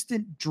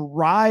consistent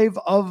drive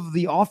of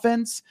the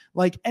offense.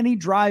 Like any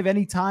drive,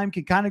 anytime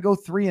can kind of go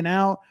 3 and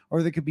out,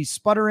 or there could be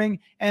sputtering.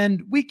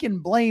 And we can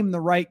blame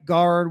the right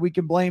guard. We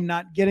can blame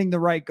not getting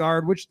the right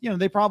guard, which,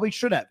 they probably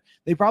should have.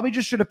 They probably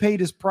just should have paid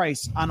his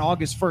price on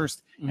August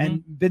 1st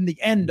and been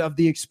the end of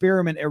the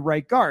experiment at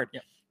right guard.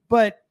 Yep.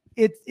 But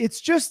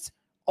it's just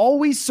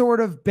always sort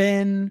of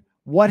been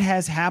what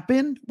has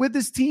happened with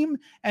this team.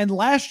 And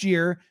last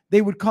year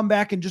they would come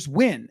back and just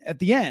win at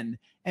the end.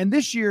 And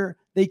this year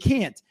they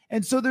can't.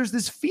 And so there's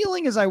this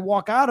feeling as I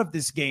walk out of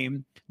this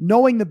game,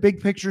 knowing the big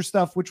picture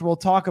stuff, which we'll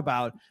talk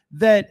about,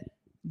 that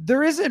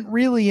there isn't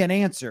really an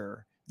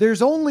answer.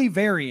 There's only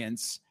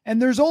variance,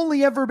 and there's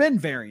only ever been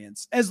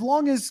variance as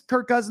long as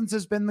Kirk Cousins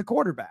has been the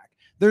quarterback.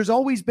 There's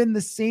always been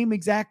the same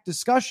exact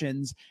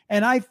discussions.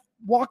 And I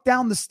walked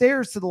down the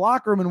stairs to the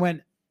locker room and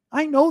went,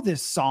 I know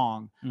this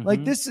song.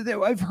 Like this,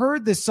 I've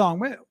heard this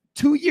song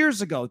 2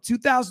 years ago,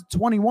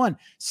 2021,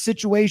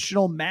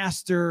 situational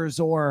masters,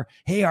 or,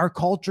 hey, our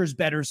culture's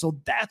better, so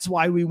that's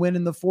why we win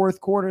in the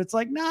fourth quarter. It's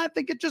like, I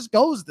think it just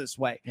goes this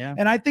way. Yeah.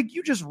 And I think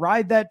you just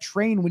ride that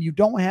train when you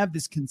don't have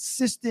this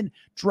consistent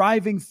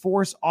driving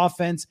force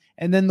offense,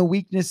 and then the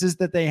weaknesses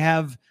that they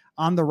have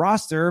on the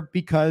roster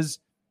because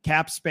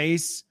cap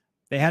space,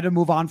 they had to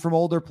move on from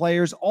older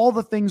players, all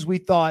the things we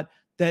thought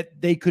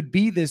that they could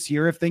be this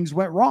year if things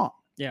went wrong.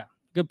 Yeah,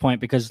 good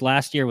point, because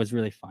last year was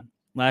really fun.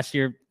 Last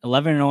year,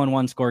 11-0 in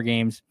 1-score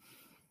games.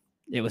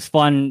 It was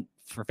fun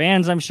for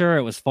fans, I'm sure.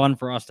 It was fun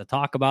for us to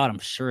talk about. I'm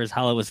sure as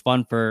hell it was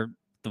fun for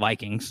the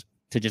Vikings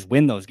to just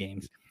win those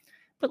games.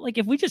 But, like,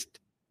 if we just,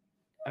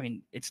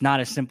 it's not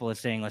as simple as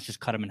saying, let's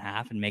just cut them in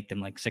half and make them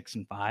like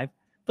 6-5.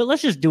 But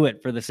let's just do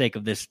it for the sake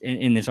of this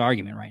in this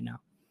argument right now.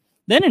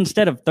 Then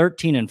instead of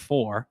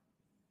 13-4,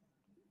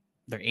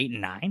 they're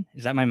 8-9.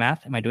 Is that my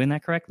math? Am I doing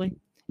that correctly?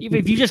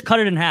 If you just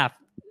cut it in half,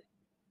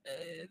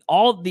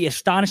 all the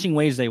astonishing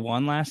ways they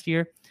won last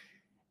year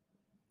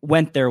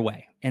went their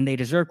way, and they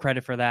deserve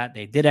credit for that.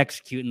 They did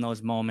execute in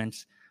those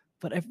moments.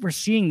 But if we're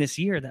seeing this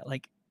year that,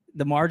 like,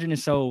 the margin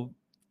is so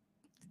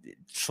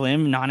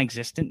slim,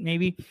 non-existent,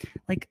 maybe,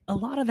 like, a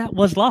lot of that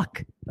was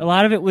luck. A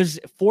lot of it was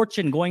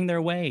fortune going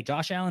their way.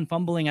 Josh Allen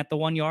fumbling at the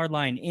 1-yard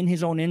line in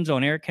his own end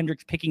zone. Eric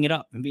Kendricks picking it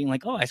up and being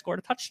like, oh, I scored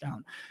a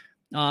touchdown.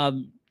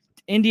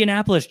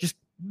 Indianapolis just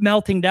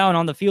melting down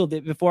on the field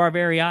before our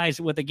very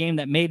eyes with a game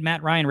that made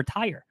Matt Ryan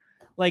retire.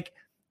 Like,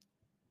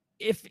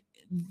 if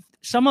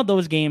some of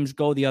those games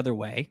go the other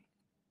way,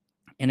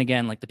 and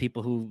again, like, the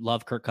people who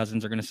love Kirk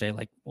Cousins are going to say,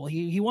 like, well,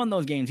 he won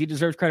those games. He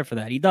deserves credit for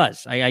that. He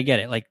does. I get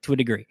it, like, to a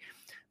degree.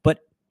 But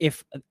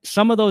if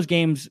some of those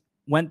games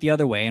went the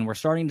other way, and we're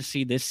starting to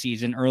see this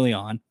season early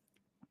on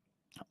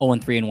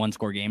 0-3 in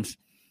 1-score games,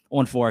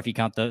 0-4 if you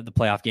count the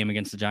playoff game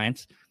against the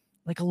Giants,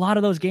 like, a lot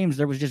of those games,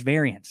 there was just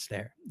variance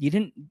there.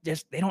 They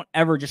don't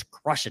ever just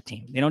crush a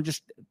team. They don't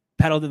just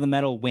pedal to the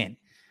metal, win.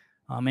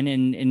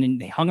 And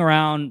they hung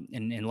around,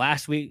 and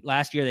last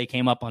year they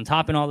came up on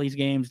top in all these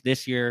games.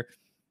 This year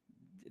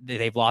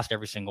they've lost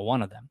every single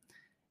one of them.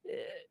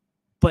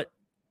 But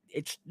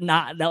it's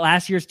not that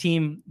last year's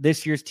team,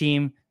 this year's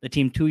team, the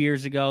team 2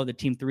 years ago, the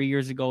team 3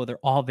 years ago, they're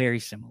all very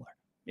similar.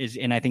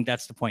 And I think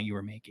that's the point you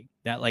were making,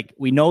 that, like,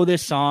 we know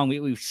this song,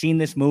 we've seen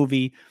this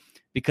movie,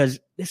 because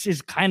this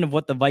is kind of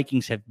what the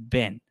Vikings have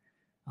been.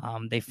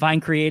 They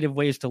find creative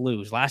ways to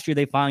lose. Last year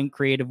they found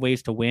creative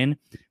ways to win.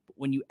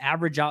 When you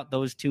average out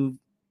those two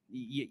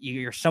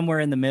you're somewhere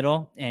in the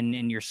middle,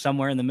 and you're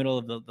somewhere in the middle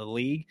of the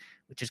league,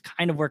 which is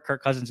kind of where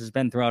Kirk Cousins has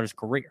been throughout his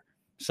career.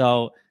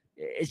 So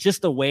it's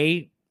just the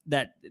way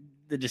that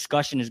the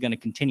discussion is going to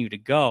continue to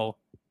go,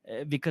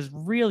 because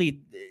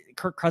really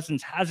Kirk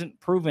Cousins hasn't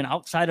proven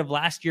outside of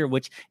last year,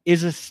 which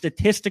is a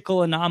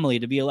statistical anomaly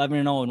to be 11-0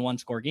 in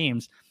 1-score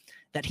games,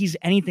 that he's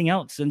anything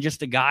else than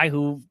just a guy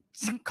who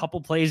a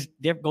couple plays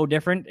go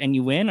different and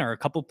you win, or a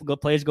couple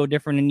plays go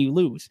different and you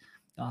lose.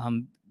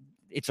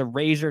 It's a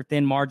razor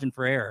thin margin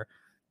for error.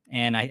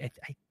 And I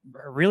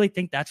really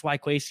think that's why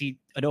Kwesi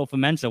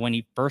Adolfo-Mensah, when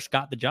he first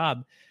got the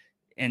job,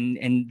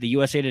 and the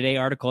USA Today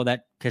article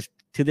that, because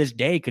to this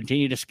day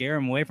continue to scare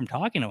him away from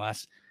talking to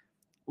us,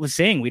 was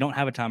saying we don't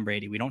have a Tom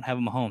Brady, we don't have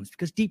a Mahomes,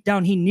 because deep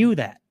down he knew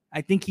that. I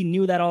think he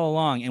knew that all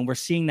along, and we're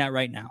seeing that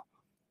right now.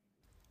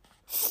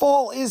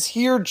 Fall is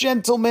here,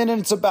 gentlemen,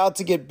 and it's about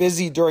to get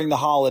busy during the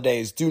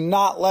holidays. Do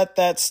not let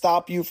that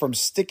stop you from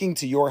sticking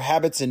to your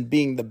habits and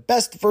being the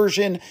best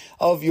version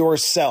of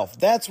yourself.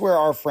 That's where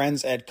our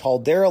friends at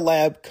Caldera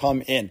Lab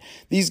come in.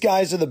 These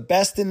guys are the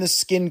best in the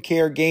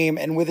skincare game,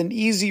 and with an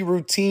easy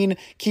routine,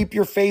 keep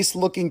your face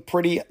looking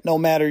pretty no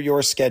matter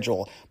your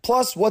schedule.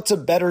 Plus, what's a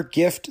better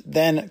gift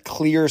than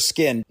clear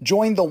skin?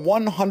 Join the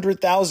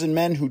 100,000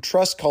 men who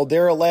trust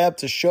Caldera Lab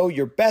to show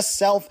your best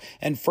self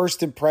and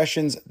first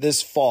impressions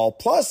this fall.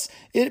 Plus,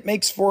 it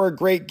makes for a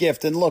great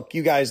gift. And look,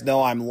 you guys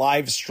know I'm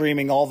live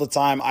streaming all the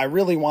time. I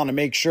really want to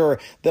make sure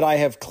that I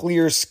have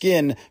clear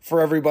skin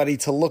for everybody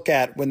to look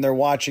at when they're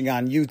watching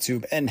on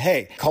YouTube. And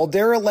hey,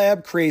 Caldera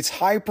Lab creates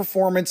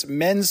high-performance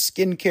men's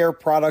skincare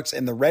products,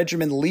 and the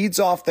regimen leads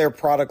off their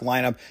product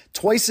lineup,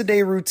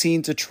 twice-a-day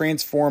routine to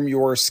transform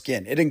your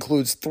skin. It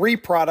includes 3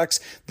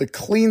 products: the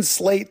Clean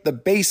Slate, the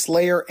Base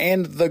Layer,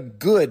 and the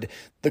Good.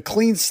 The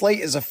Clean Slate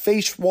is a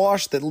face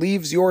wash that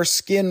leaves your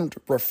skin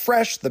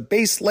refreshed. The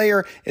Base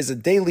Layer is a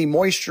daily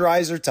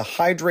moisturizer to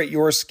hydrate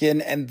your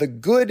skin. And the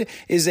Good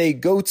is a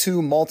go-to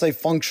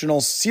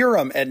multifunctional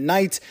serum at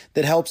night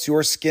that helps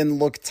your skin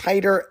look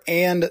tighter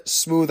and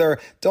smoother.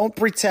 Don't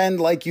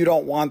pretend like you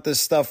don't want this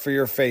stuff for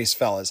your face,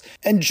 fellas.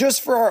 And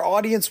just for our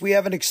audience, we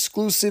have an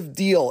exclusive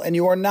deal, and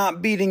you are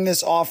not beating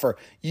this offer.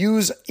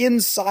 Use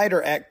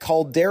Insider at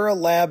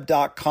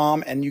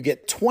calderalab.com, and you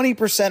get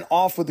 20%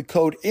 off with the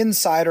code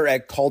INSIDER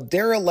at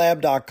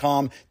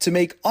calderalab.com to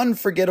make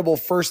unforgettable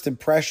first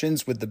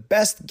impressions with the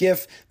best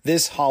gift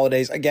this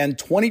holidays. Again,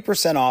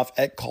 20% off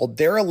at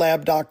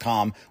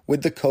calderalab.com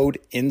with the code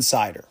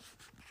INSIDER.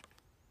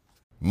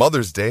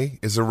 Mother's Day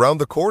is around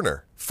the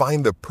corner.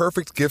 Find the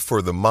perfect gift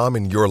for the mom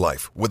in your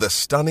life with a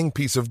stunning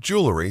piece of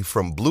jewelry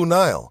from Blue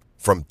Nile.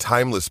 From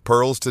timeless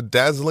pearls to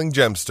dazzling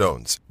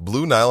gemstones,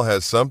 Blue Nile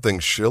has something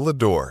she'll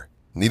adore.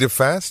 Need it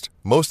fast?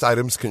 Most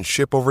items can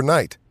ship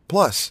overnight.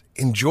 Plus,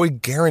 enjoy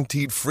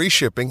guaranteed free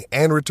shipping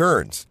and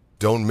returns.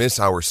 Don't miss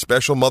our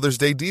special Mother's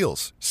Day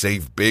deals.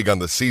 Save big on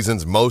the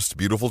season's most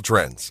beautiful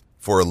trends.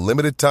 For a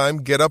limited time,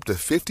 get up to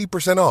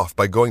 50% off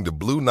by going to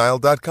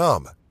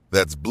BlueNile.com.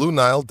 That's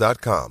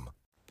BlueNile.com.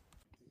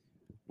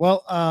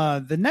 Well,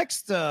 the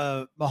next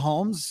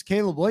Mahomes,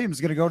 Caleb Williams,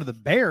 is going to go to the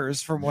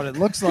Bears from what it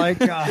looks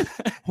like.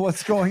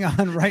 What's going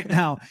on right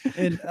now?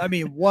 And I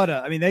mean,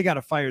 they got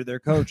to fire their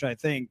coach, I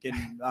think,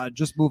 and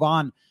just move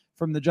on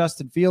from the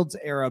Justin Fields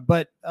era.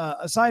 But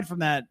aside from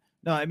that,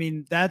 no, I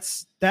mean,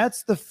 that's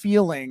the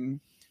feeling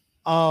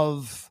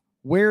of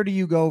where do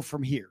you go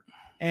from here?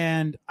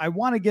 And I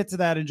want to get to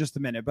that in just a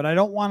minute, but I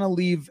don't want to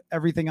leave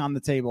everything on the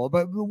table.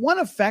 But one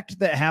effect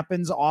that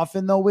happens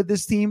often, though, with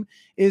this team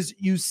is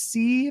you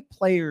see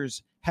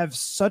players have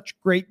such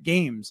great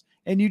games,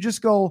 and you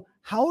just go,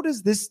 how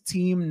does this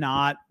team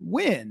not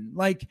win?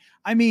 Like,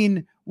 I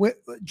mean,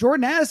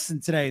 Jordan Addison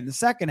today in the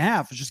second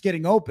half is just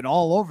getting open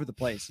all over the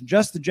place. And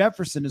Justin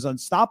Jefferson is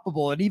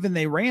unstoppable. And even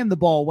they ran the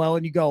ball well,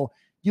 and you go,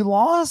 you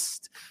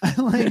lost?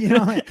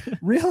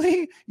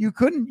 Really? You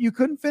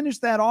couldn't finish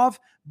that off.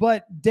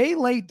 But day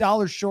late,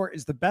 dollar short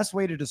is the best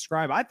way to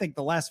describe, I think,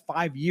 the last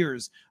 5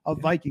 years of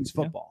Vikings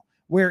football,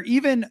 where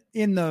even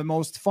in the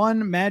most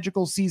fun,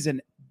 magical season,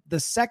 the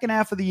second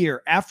half of the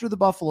year after the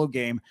Buffalo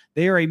game,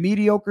 they are a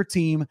mediocre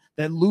team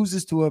that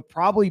loses to a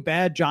probably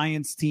bad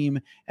Giants team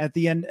at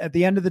the end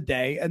of the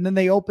day. And then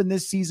they open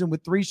this season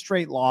with 3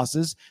 straight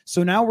losses.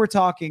 So now we're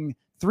talking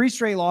 3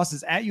 straight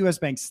losses at US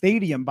Bank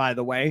Stadium, by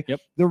the way. Yep.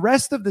 The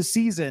rest of the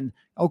season,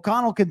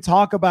 O'Connell can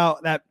talk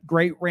about that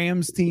great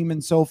Rams team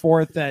and so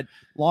forth that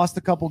lost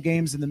a couple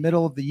games in the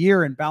middle of the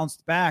year and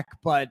bounced back.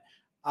 But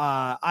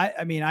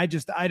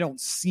I don't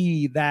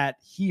see that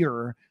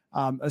here,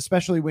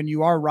 especially when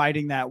you are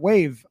riding that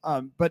wave.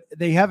 But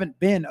they haven't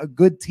been a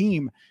good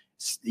team,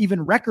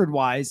 even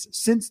record-wise,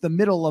 since the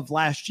middle of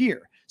last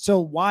year.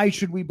 So why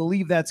should we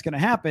believe that's going to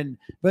happen?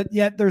 But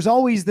yet there's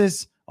always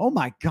this, oh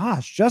my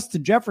gosh,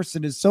 Justin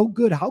Jefferson is so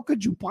good. How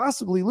could you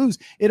possibly lose?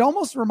 It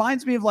almost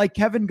reminds me of like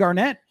Kevin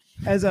Garnett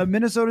as a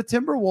Minnesota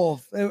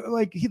Timberwolf.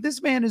 Like,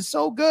 this man is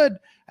so good.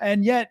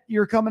 And yet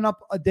you're coming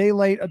up a day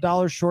late, a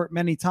dollar short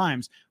many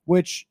times,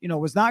 which,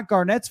 was not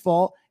Garnett's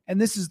fault. And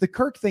this is the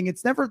Kirk thing.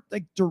 It's never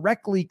like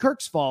directly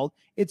Kirk's fault.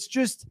 It's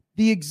just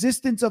the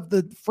existence of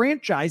the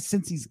franchise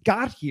since he's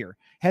got here.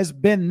 has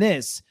been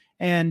this,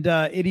 and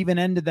it even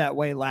ended that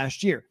way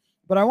last year.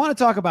 But I want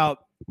to talk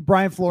about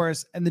Brian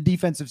Flores and the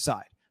defensive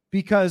side,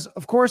 because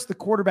of course the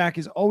quarterback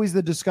is always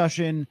the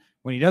discussion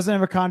when he doesn't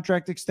have a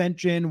contract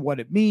extension, what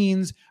it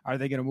means, are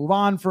they going to move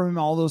on from him,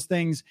 all those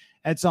things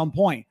at some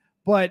point.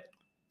 But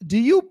do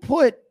you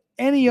put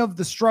any of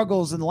the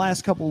struggles in the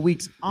last couple of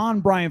weeks on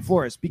Brian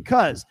Flores?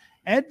 Because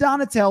Ed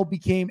Donatel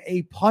became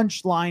a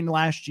punchline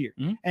last year,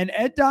 and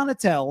Ed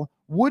Donatel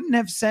wouldn't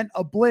have sent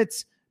a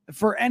blitz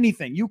for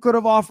anything. You could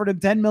have offered him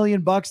 $10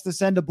 million to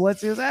send a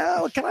blitz. He goes,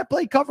 oh, can I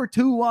play cover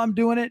 2 while I'm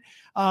doing it?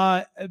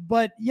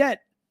 But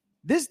yet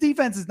this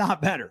defense is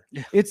not better.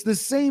 It's the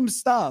same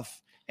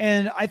stuff.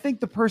 And I think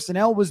the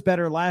personnel was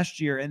better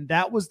last year, and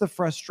that was the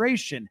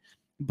frustration.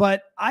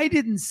 But I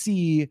didn't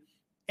see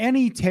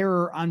any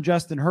terror on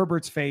Justin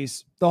Herbert's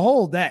face the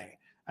whole day.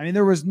 I mean,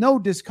 there was no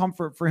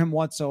discomfort for him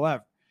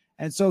whatsoever.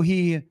 And so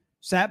he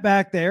sat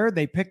back there.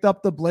 They picked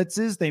up the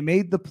blitzes. They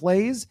made the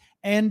plays.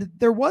 And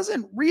there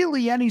wasn't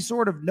really any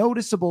sort of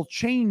noticeable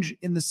change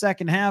in the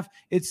second half.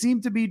 It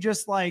seemed to be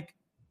just like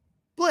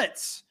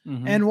blitz.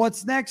 And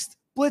what's next?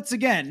 Blitz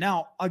again.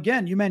 Now,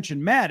 again, you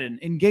mentioned Madden,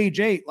 engage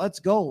 8. Let's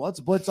go. Let's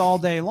blitz all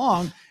day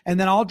long. And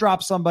then I'll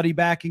drop somebody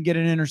back and get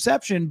an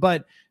interception.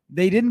 But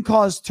they didn't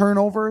cause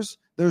turnovers.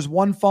 There's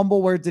one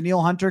fumble where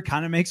Danielle Hunter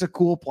kind of makes a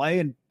cool play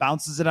and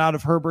bounces it out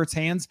of Herbert's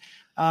hands.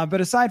 But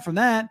aside from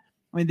that,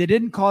 I mean, they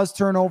didn't cause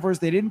turnovers.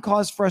 They didn't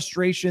cause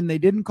frustration. They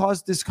didn't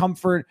cause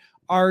discomfort.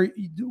 Are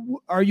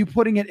you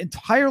putting it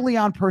entirely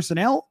on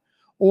personnel?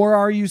 Or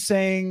are you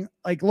saying,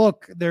 like,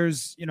 look,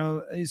 there's,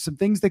 some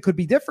things that could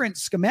be different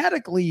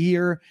schematically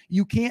here.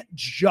 You can't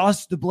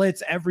just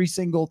blitz every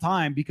single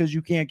time because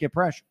you can't get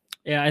pressure.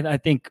 Yeah, I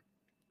think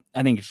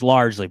it's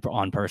largely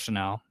on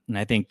personnel. And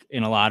I think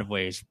in a lot of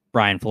ways,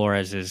 Brian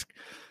Flores is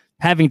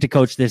having to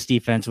coach this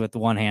defense with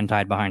one hand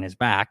tied behind his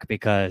back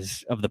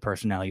because of the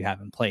personnel you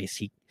have in place.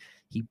 He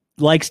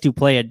likes to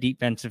play a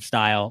defensive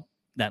style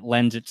that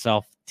lends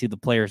itself to the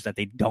players that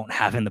they don't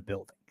have in the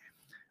building.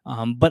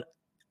 But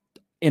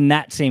in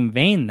that same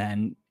vein,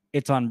 then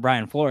it's on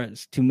Brian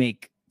Flores to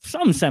make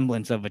some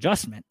semblance of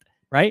adjustment,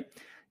 right?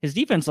 His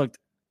defense looked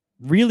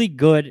really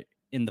good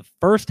in the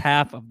first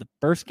half of the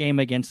first game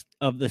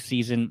of the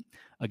season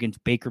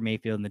against Baker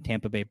Mayfield and the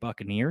Tampa Bay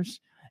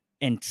Buccaneers.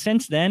 And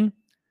since then,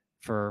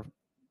 for,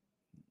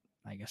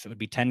 I guess it would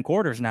be 10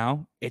 quarters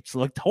now, it's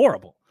looked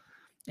horrible.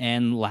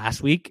 And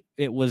last week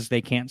it was,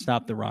 they can't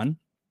stop the run.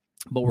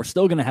 But we're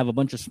still going to have a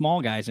bunch of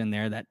small guys in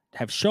there that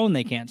have shown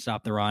they can't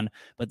stop the run.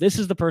 But this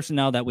is the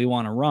personnel that we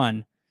want to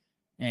run,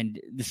 and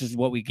this is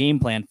what we game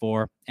plan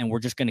for, and we're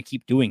just going to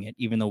keep doing it,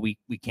 even though we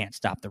can't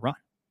stop the run.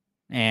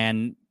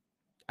 And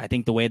I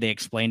think the way they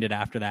explained it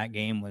after that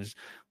game was,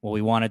 well,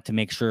 we wanted to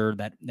make sure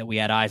that we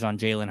had eyes on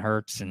Jalen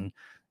Hurts, and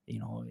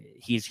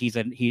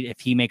if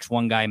he makes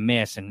one guy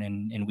miss,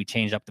 and we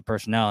change up the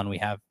personnel, and we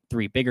have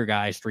 3 bigger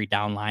guys, 3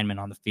 down linemen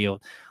on the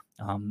field.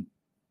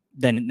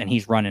 Then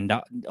he's running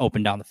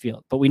open down the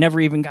field. But we never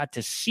even got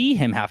to see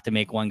him have to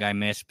make one guy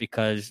miss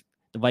because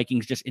the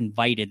Vikings just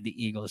invited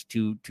the Eagles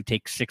to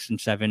take 6 and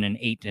 7 and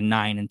 8 and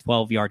 9 and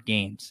 12-yard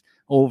gains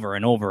over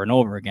and over and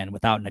over again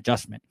without an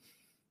adjustment.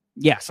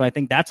 Yeah, so I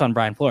think that's on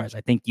Brian Flores.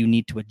 I think you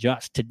need to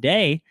adjust.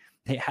 Today,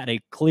 they had a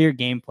clear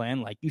game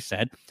plan, like you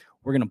said.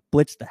 We're going to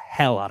blitz the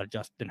hell out of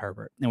Justin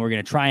Herbert, and we're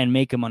going to try and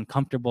make him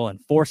uncomfortable and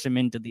force him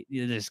into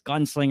this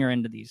gunslinger,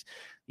 into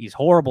these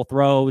horrible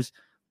throws.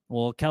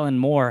 Well, Kellen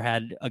Moore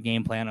had a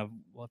game plan of,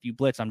 well, if you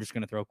blitz, I'm just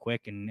going to throw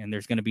quick, and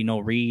there's going to be no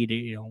read.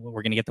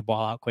 We're going to get the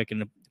ball out quick in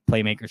the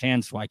playmaker's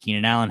hands. That's why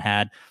Keenan Allen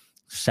had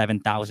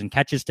 7,000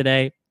 catches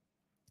today.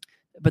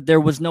 But there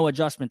was no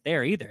adjustment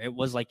there either. It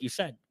was like you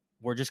said,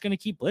 we're just going to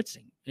keep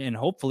blitzing, and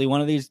hopefully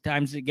one of these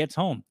times it gets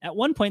home. At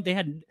one point, they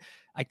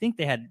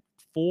had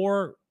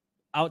 4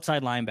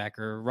 outside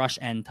linebacker rush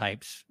end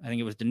types. I think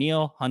it was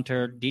Danielle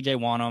Hunter, DJ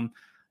Wanham,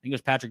 I think it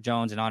was Patrick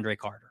Jones, and Andre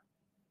Carter.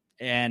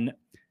 And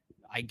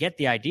I get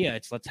the idea.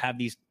 Let's have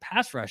these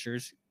pass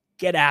rushers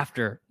get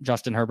after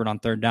Justin Herbert on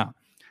third down.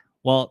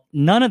 Well,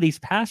 none of these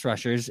pass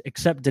rushers,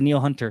 except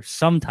Danielle Hunter,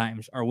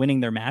 sometimes are winning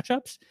their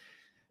matchups.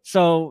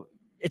 So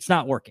it's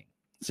not working.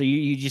 So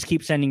you just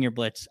keep sending your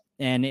blitz.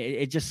 And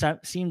it just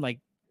seemed like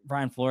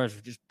Brian Flores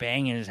was just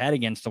banging his head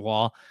against the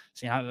wall,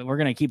 saying, we're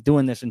going to keep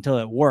doing this until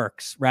it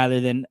works, rather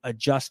than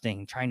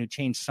adjusting, trying to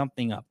change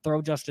something up,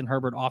 throw Justin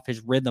Herbert off his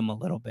rhythm a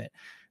little bit.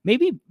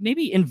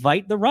 Maybe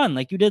invite the run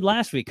like you did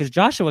last week, because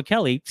Joshua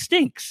Kelly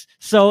stinks.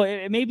 So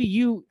maybe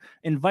you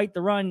invite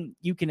the run.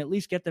 You can at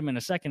least get them in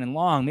a 2nd and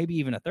long, maybe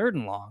even a 3rd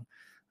and long.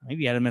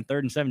 Maybe you had him in 3rd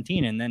and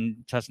 17, and then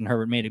Justin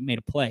Herbert made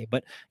a play.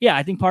 But yeah,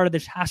 I think part of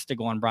this has to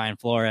go on Brian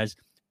Flores.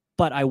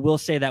 But I will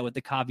say that with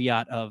the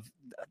caveat of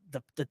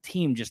the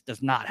team just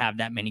does not have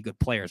that many good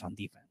players on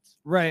defense.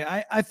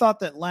 Right. I thought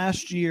that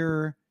last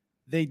year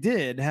they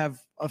did have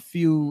a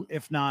few,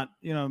 if not,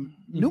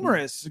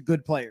 numerous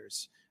good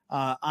players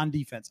on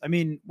defense. I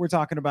mean, we're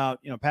talking about,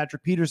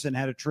 Patrick Peterson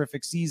had a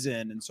terrific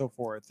season and so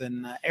forth.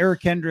 And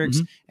Eric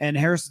Kendricks and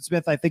Harrison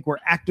Smith, I think, were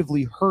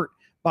actively hurt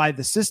by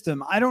the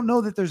system. I don't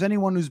know that there's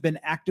anyone who's been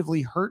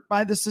actively hurt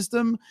by the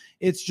system.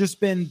 It's just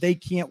been, they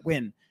can't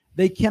win.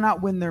 They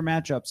cannot win their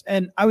matchups.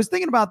 And I was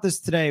thinking about this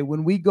today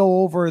when we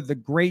go over the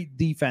great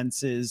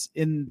defenses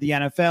in the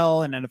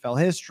NFL and NFL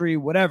history,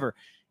 whatever.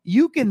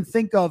 You can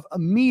think of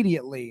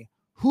immediately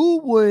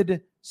who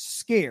would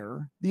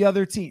scare the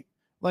other team.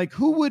 Like,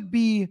 who would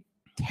be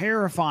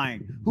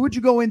terrifying? Who would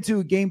you go into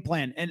a game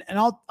plan? And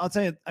I'll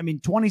tell you,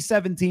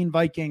 2017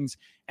 Vikings,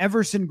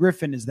 Everson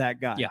Griffin is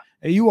that guy. Yeah.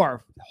 You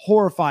are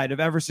horrified of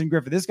Everson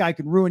Griffin. This guy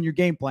can ruin your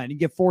game plan. He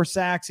get 4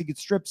 sacks. He could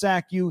strip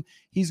sack you.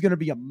 He's going to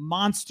be a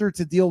monster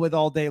to deal with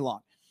all day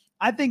long.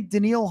 I think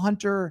Danielle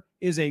Hunter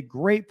is a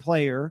great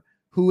player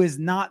who is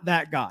not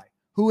that guy,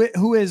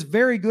 who is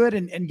very good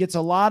and gets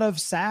a lot of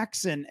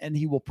sacks and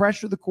he will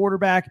pressure the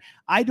quarterback.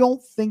 I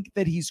don't think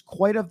that he's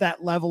quite of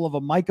that level of a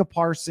Micah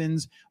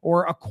Parsons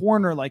or a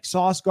corner like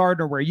Sauce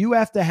Gardner, where you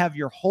have to have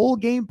your whole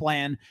game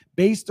plan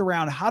based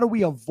around how do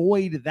we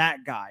avoid that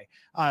guy.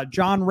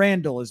 John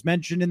Randall is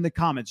mentioned in the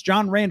comments.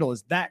 John Randall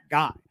is that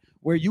guy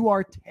where you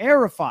are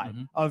terrified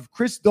of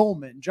Chris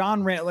Dolman,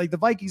 John Randall. Like, the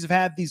Vikings have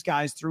had these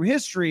guys through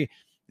history.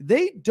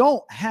 They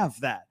don't have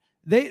that.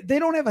 They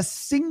don't have a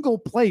single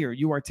player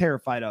you are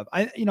terrified of.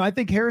 I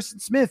think Harrison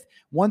Smith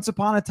once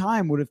upon a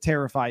time would have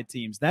terrified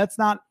teams. That's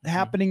not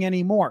happening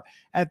anymore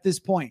at this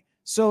point.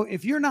 So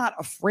if you're not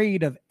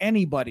afraid of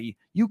anybody,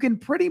 you can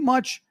pretty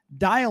much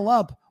dial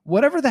up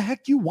whatever the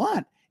heck you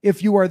want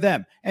if you are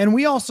them. And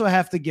we also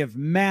have to give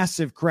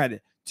massive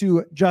credit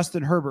to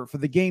Justin Herbert for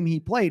the game he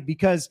played,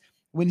 because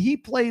when he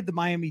played the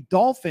Miami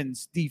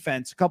Dolphins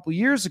defense a couple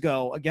years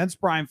ago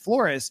against Brian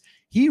Flores,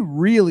 he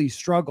really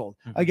struggled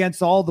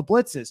against all the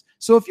blitzes.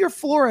 So if you're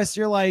Flores,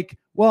 you're like,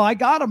 well, I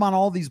got him on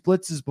all these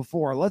blitzes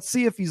before. Let's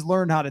see if he's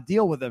learned how to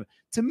deal with them.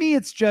 To me,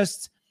 it's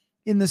just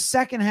in the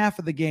second half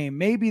of the game,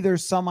 maybe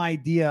there's some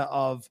idea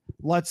of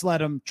let's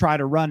let him try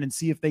to run and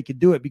see if they could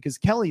do it, because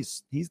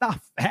he's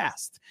not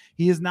fast.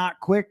 He is not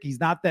quick. He's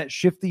not that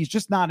shifty. He's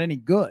just not any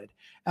good.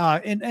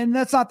 And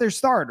that's not their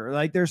starter.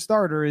 Like, their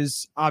starter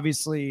is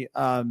obviously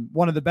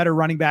one of the better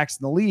running backs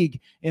in the league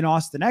in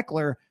Austin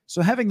Eckler.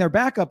 So having their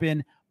backup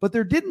in, but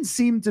there didn't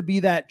seem to be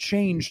that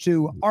change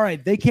to, all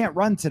right, they can't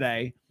run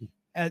today.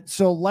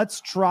 So let's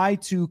try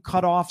to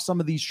cut off some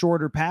of these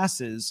shorter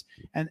passes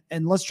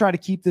and let's try to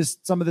keep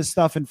some of this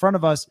stuff in front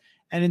of us.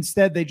 And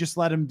instead they just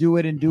let him do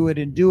it and do it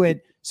and do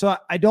it. So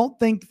I don't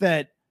think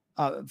that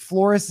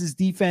Flores'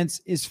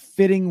 defense is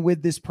fitting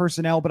with this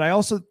personnel, but I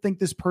also think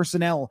this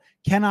personnel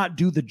cannot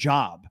do the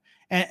job.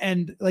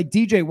 And like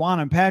DJ Wan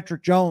and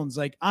Patrick Jones,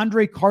 like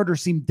Andre Carter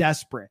seemed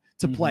desperate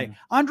to play.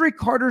 Andre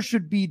Carter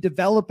should be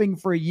developing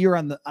for a year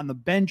on the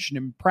bench and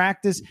in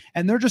practice,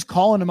 and they're just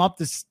calling him up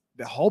to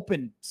hope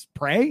and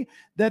pray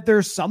that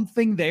there's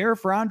something there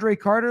for Andre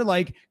Carter.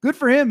 Like, good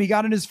for him. He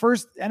got in his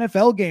first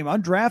NFL game,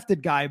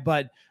 undrafted guy,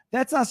 but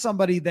that's not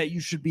somebody that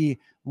you should be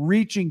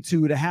reaching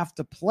to have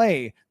to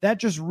play. That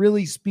just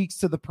really speaks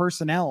to the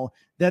personnel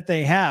that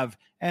they have.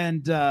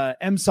 And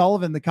M.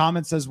 Sullivan in the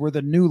comments says we're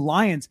the new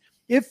Lions.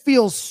 It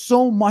feels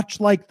so much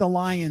like the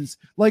Lions,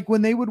 like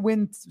when they would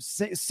win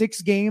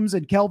 6 games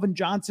and Kelvin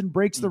Johnson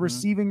breaks the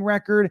receiving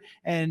record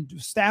and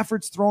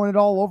Stafford's throwing it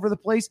all over the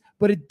place,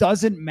 but it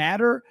doesn't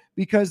matter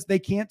because they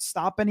can't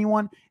stop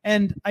anyone.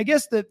 And I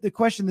guess the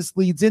question this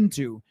leads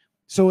into,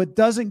 so it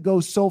doesn't go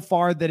so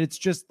far that it's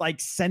just like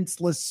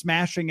senseless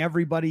smashing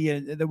everybody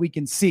that we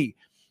can see.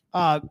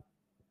 I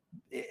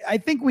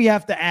think we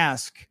have to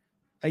ask,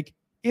 like,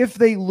 if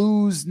they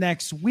lose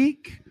next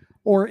week,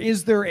 or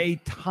is there a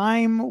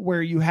time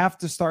where you have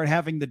to start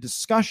having the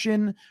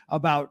discussion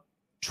about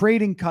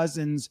trading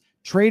Cousins,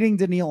 trading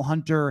Danielle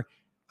Hunter?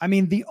 I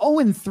mean, the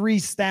 0-3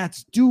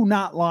 stats do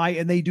not lie,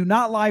 and they do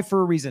not lie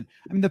for a reason.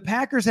 I mean, the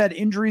Packers had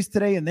injuries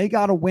today, and they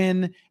got to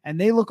win, and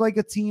they look like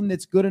a team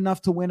that's good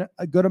enough to win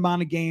a good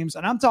amount of games.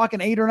 And I'm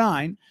talking 8 or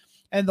 9,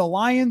 and the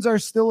Lions are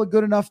still a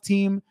good enough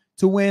team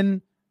to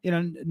win,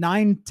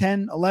 9,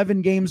 10,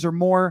 11 games or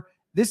more.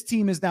 This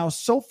team is now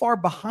so far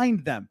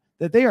behind them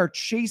that they are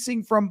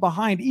chasing from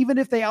behind. Even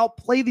if they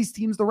outplay these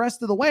teams the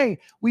rest of the way,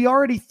 we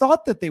already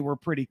thought that they were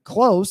pretty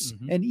close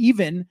and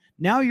even.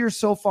 Now you're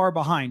so far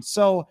behind.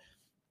 So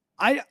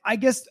I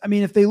guess,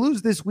 if they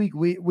lose this week,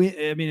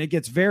 it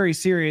gets very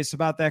serious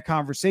about that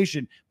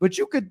conversation, but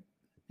you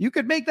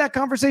could make that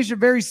conversation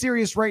very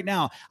serious right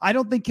now. I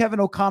don't think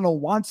Kevin O'Connell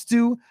wants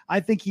to. I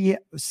think he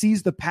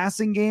sees the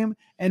passing game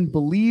and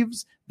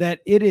believes that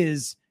it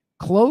is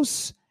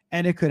close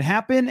and it could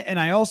happen. And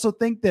I also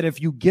think that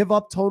if you give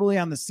up totally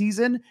on the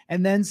season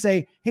and then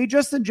say, hey,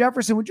 Justin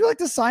Jefferson, would you like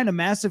to sign a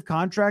massive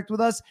contract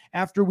with us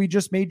after we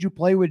just made you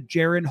play with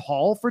Jaron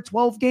Hall for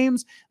 12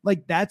 games?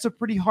 Like, that's a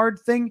pretty hard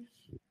thing.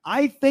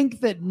 I think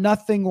that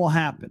nothing will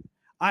happen.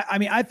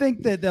 I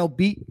think that they'll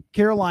beat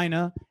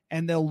Carolina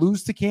and they'll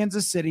lose to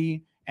Kansas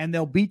City and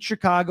they'll beat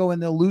Chicago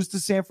and they'll lose to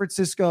San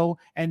Francisco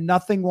and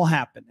nothing will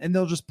happen. And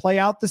they'll just play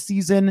out the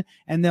season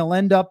and they'll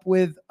end up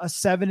with a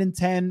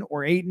 7-10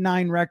 or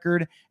 8-9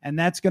 record. And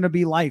that's going to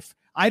be life.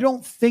 I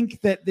don't think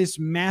that this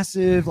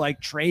massive,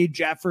 like, trade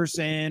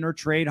Jefferson or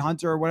trade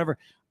Hunter or whatever,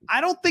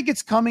 I don't think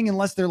it's coming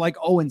unless they're like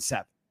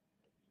 0-7.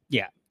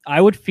 Yeah. I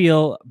would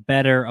feel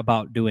better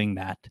about doing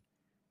that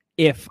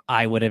if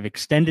I would have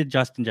extended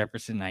Justin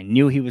Jefferson, I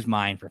knew he was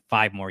mine for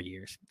 5 more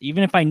years,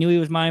 even if I knew he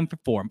was mine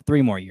for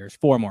 3 more years,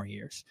 4 more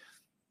years.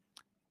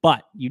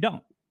 But you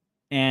don't.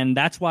 And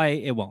that's why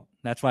it won't.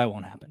 That's why it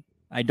won't happen.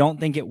 I don't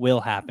think it will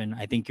happen.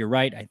 I think you're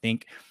right. I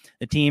think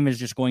the team is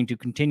just going to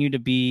continue to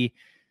be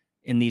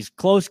in these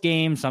close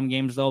games. Some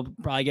games they'll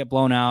probably get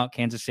blown out.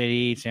 Kansas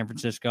City, San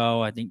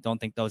Francisco. Don't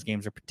think those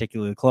games are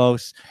particularly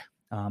close.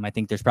 I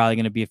think there's probably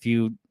going to be a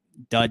few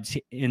duds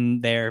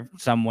in there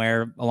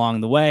somewhere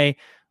along the way.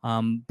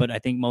 But I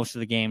think most of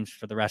the games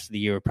for the rest of the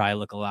year would probably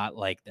look a lot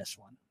like this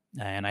one.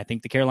 And I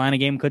think the Carolina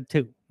game could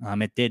too.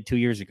 It did 2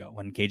 years ago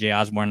when KJ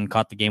Osborne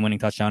caught the game-winning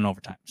touchdown in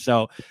overtime.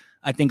 So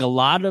I think a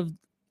lot of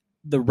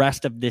the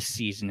rest of this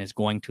season is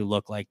going to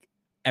look like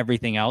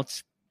everything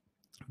else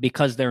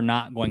because they're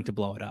not going to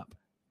blow it up.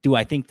 Do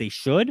I think they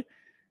should?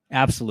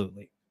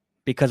 Absolutely.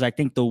 Because I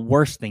think the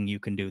worst thing you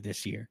can do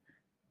this year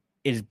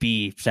is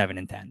be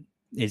 7-10,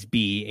 is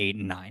be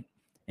 8-9.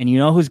 And you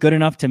know who's good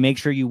enough to make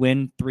sure you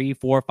win 3,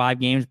 4, 5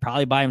 games,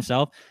 probably by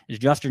himself, is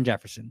Justin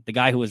Jefferson, the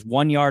guy who was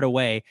 1 yard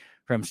away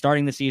from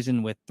starting the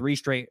season with 3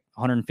 straight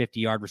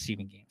 150-yard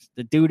receiving games.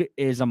 The dude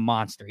is a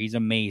monster. He's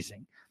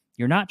amazing.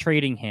 You're not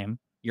trading him.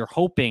 You're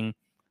hoping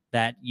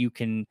that you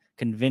can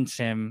convince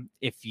him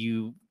if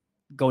you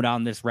go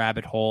down this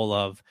rabbit hole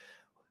of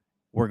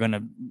we're going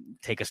to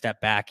take a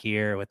step back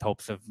here with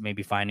hopes of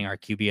maybe finding our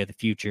QB of the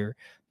future.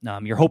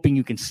 You're hoping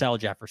you can sell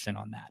Jefferson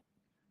on that.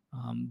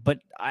 But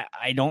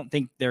I don't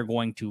think they're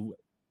going to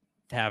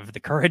have the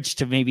courage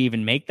to maybe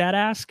even make that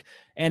ask.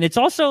 And it's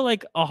also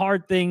like a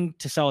hard thing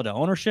to sell to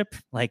ownership.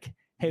 Like,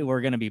 hey,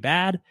 we're going to be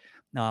bad.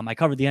 I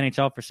covered the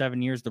NHL for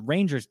 7 years. The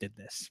Rangers did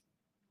this.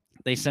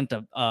 They sent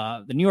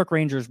the New York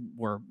Rangers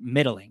were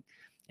middling,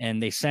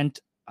 and they sent,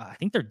 I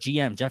think their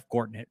GM, Jeff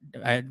Gorton.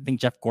 I think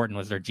Jeff Gorton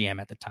was their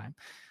GM at the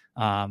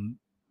time.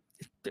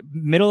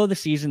 Middle of the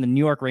season, the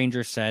New York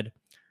Rangers said,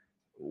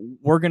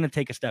 we're going to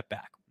take a step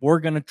back. We're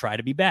going to try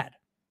to be bad.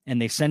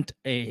 And they sent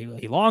a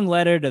long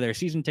letter to their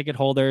season ticket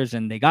holders,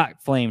 and they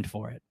got flamed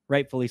for it.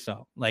 Rightfully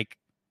so. Like,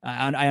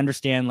 I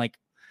understand, like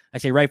I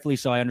say, rightfully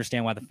so. I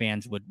understand why the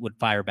fans would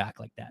fire back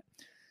like that.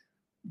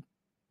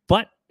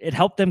 But it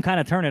helped them kind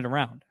of turn it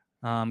around.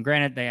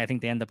 Granted, I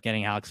think they end up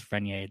getting Alex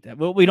Frenier.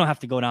 Well, we don't have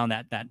to go down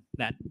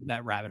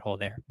that rabbit hole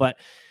there. But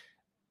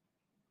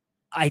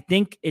I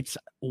think it's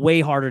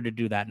way harder to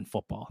do that in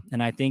football.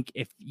 And I think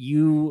if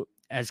you,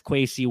 as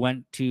Kwesi,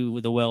 went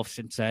to the Wilfs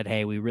and said,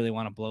 hey, we really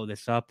want to blow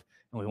this up,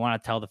 and we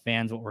want to tell the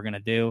fans what we're going to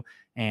do,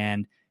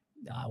 and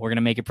we're going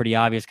to make it pretty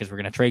obvious because we're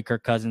going to trade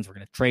Kirk Cousins, we're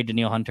going to trade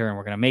Danielle Hunter, and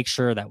we're going to make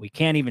sure that we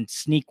can't even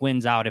sneak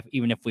wins out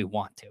even if we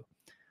want to.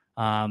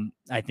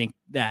 I think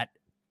that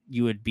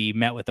you would be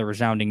met with a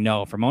resounding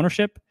no from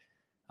ownership.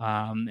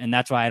 And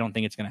that's why I don't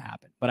think it's going to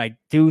happen. But I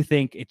do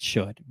think it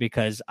should,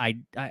 because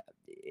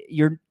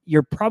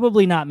you're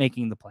probably not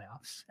making the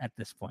playoffs at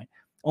this point.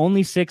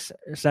 Only 6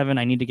 or 7,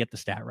 I need to get the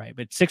stat right,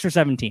 but 6 or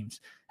 7 teams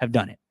have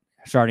done it,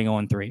 starting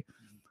 0-3.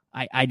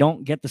 I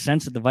don't get the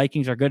sense that the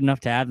Vikings are good enough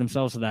to add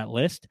themselves to that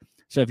list.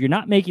 So if you're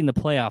not making the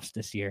playoffs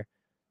this year,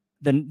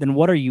 then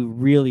what are you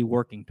really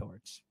working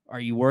towards? Are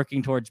you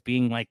working towards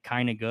being like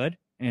kind of good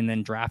and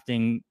then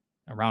drafting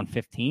around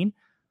 15?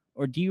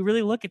 Or do you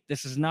really look at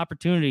this as an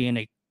opportunity in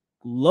a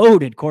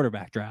loaded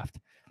quarterback draft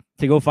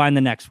to go find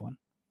the next one?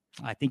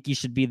 I think you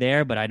should be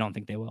there, but I don't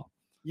think they will.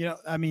 You know,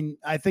 I mean,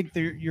 I think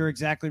you're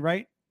exactly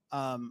right.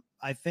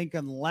 I think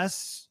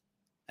unless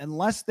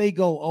they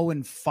go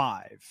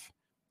 0-5,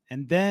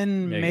 and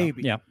then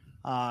maybe, yeah.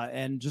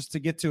 And just to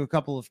get to a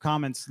couple of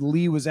comments,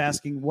 Lee was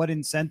asking, what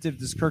incentive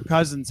does Kirk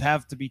Cousins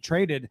have to be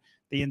traded?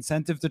 The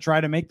incentive to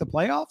try to make the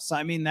playoffs?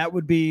 I mean, that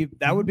would be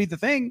the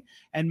thing.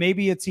 And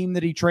maybe a team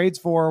that he trades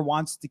for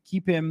wants to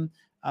keep him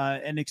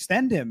and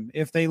extend him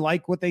if they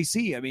like what they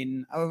see. I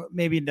mean,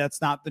 maybe that's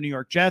not the New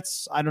York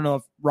Jets. I don't know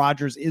if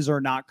Rodgers is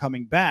or not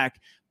coming back,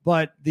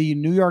 but the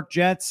New York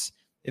Jets,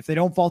 if they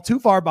don't fall too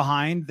far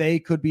behind, they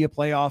could be a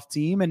playoff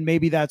team, and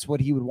maybe that's what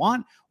he would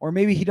want. Or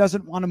maybe he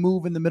doesn't want to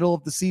move in the middle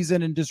of the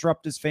season and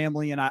disrupt his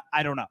family, and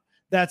I don't know.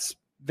 That's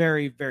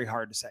very, very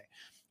hard to say.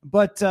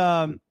 But,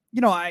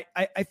 you know,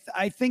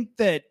 I think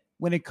that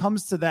when it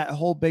comes to that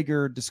whole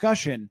bigger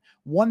discussion,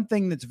 one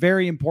thing that's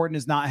very important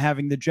is not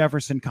having the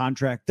Jefferson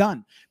contract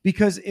done.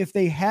 Because if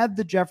they had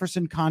the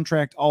Jefferson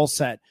contract all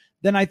set,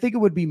 then I think it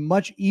would be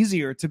much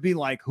easier to be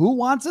like, who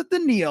wants it? The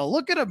Neil,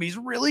 look at him. He's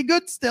really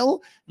good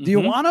still. Do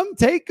you want him?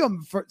 Take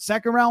him for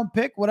second round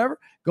pick, whatever.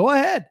 Go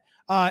ahead.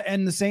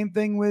 And the same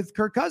thing with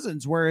Kirk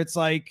Cousins, where it's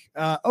like,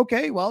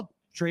 okay, well,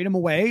 trade him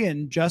away.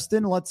 And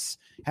Justin, let's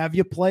have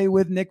you play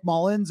with Nick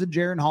Mullins and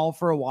Jaron Hall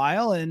for a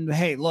while. And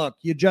hey, look,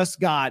 you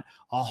just got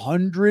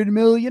 $100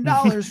 million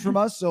from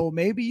us. So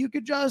maybe you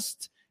could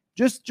just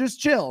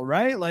chill,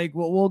 right? Like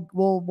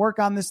we'll work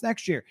on this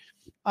next year.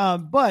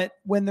 But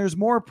when there's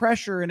more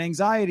pressure and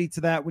anxiety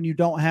to that, when you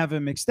don't have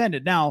him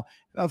extended. Now,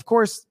 of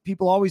course,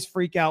 people always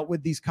freak out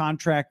with these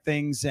contract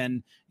things,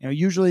 and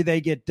usually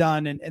they get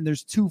done, and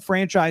there's 2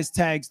 franchise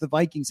tags the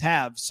Vikings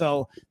have.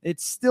 So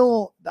it's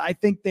still, I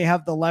think they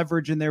have the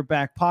leverage in their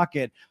back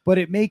pocket, but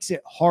it makes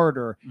it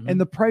harder and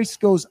the price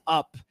goes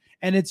up.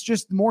 And it's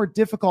just more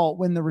difficult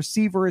when the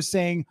receiver is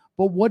saying,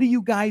 but what are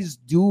you guys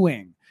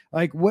doing?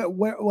 Like,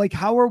 like,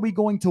 how are we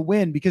going to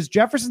win? Because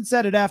Jefferson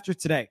said it after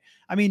today.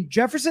 I mean,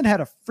 Jefferson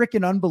had a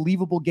freaking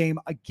unbelievable game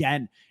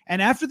again.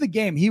 And after the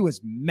game, he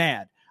was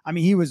mad. I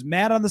mean, he was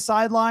mad on the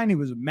sideline. He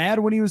was mad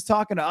when he was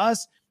talking to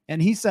us.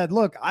 And he said,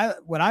 look,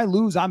 when I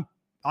lose, I'm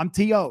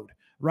TO'd,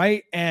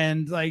 right?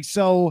 And like,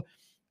 so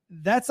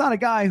that's not a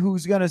guy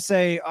who's going to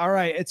say, all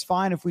right, it's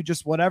fine if we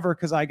just whatever,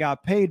 because I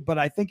got paid. But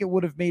I think it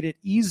would have made it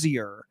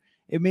easier.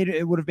 It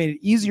would have made it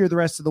easier the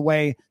rest of the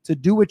way to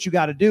do what you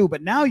got to do.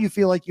 But now you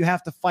feel like you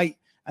have to fight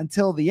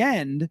until the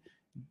end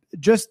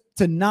just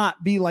to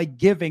not be like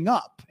giving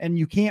up. And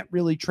you can't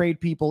really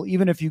trade people,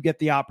 even if you get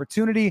the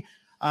opportunity.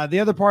 The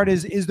other part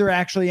is there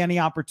actually any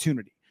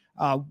opportunity?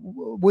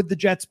 Would the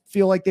Jets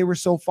feel like they were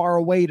so far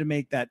away to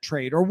make that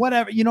trade or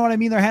whatever? You know what I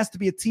mean? There has to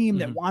be a team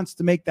that wants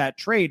to make that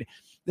trade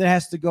that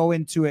has to go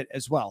into it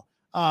as well.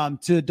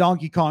 To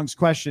Donkey Kong's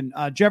question,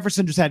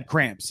 Jefferson just had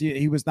cramps.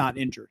 He was not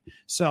injured.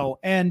 So,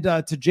 and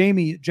to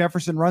Jamie,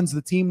 Jefferson runs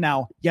the team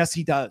now. Yes,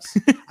 he does.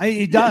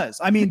 He does.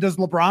 I mean, does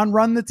LeBron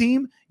run the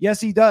team? Yes,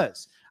 he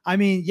does. I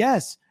mean,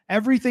 yes,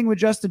 everything with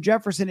Justin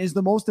Jefferson is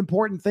the most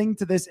important thing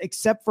to this,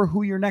 except for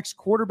who your next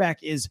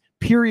quarterback is,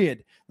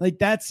 period. Like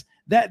that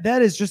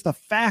is just the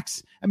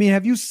facts. I mean,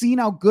 have you seen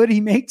how good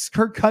he makes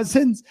Kirk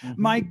Cousins?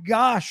 Mm-hmm. My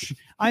gosh.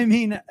 I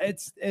mean,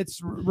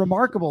 it's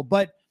remarkable,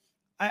 but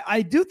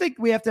I do think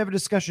we have to have a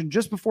discussion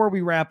just before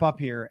we wrap up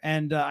here.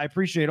 And I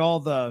appreciate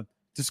all the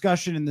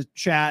discussion in the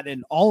chat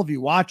and all of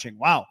you watching.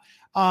 Wow.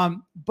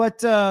 But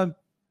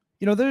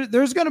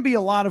there's going to be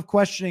a lot of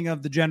questioning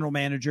of the general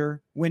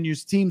manager when your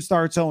team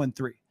starts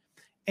 0-3.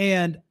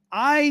 And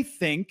I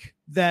think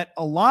that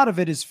a lot of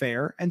it is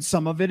fair and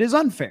some of it is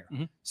unfair.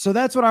 Mm-hmm. So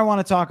that's what I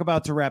want to talk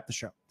about to wrap the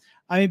show.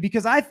 I mean,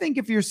 because I think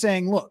if you're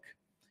saying, look,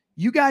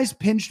 you guys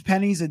pinched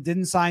pennies and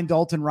didn't sign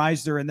Dalton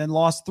Risner and then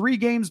lost 3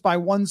 games by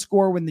 1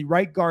 score when the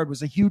right guard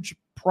was a huge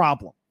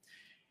problem.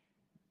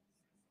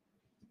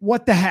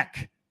 What the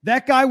heck?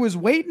 That guy was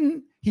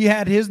waiting. He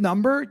had his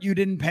number. You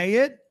didn't pay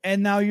it.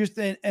 And now you're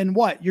and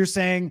what? You're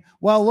saying,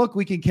 well, look,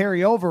 we can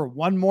carry over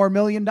 $1 more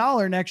million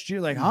next year.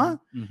 Like, huh?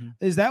 Mm-hmm.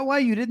 Is that why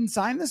you didn't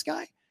sign this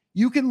guy?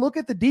 You can look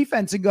at the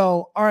defense and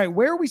go, all right,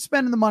 where are we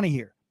spending the money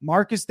here?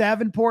 Marcus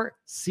Davenport,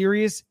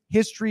 serious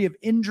history of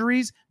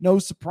injuries. No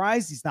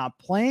surprise, he's not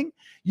playing.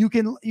 You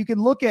can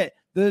look at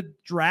the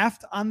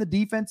draft on the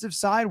defensive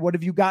side. What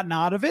have you gotten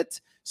out of it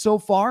so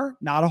far?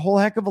 Not a whole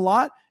heck of a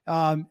lot.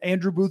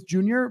 Andrew Booth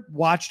Jr.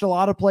 watched a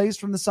lot of plays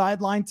from the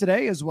sideline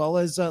today, as well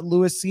as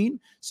Lewis Seen.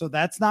 So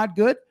that's not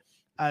good.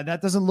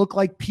 That doesn't look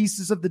like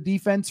pieces of the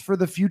defense for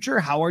the future.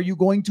 How are you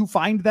going to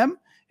find them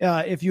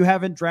if you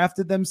haven't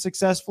drafted them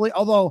successfully?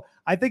 Although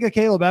I think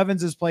Caleb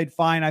Evans has played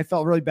fine. I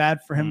felt really bad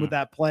for him with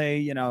that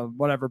play,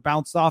 whatever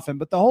bounced off him.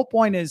 But the whole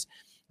point is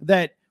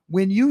that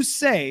when you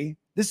say,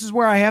 this is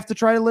where I have to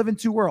try to live in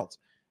two worlds.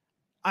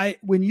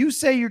 When you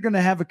say you're going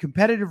to have a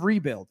competitive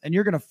rebuild and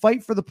you're going to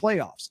fight for the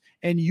playoffs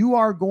and you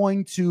are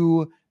going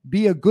to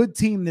be a good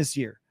team this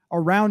year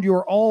around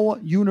your all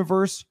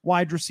universe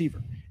wide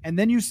receiver, and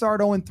then you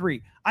start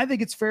 0-3, I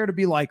think it's fair to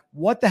be like,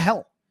 what the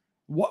hell?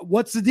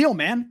 What's the deal,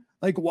 man?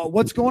 Like,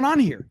 what's going on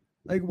here?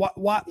 Like,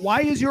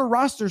 why is your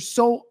roster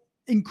so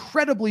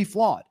incredibly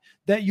flawed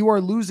that you are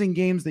losing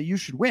games that you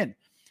should win?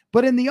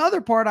 But in the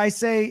other part, I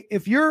say,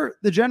 if you're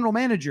the general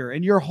manager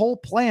and your whole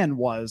plan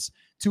was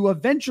to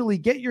eventually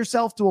get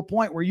yourself to a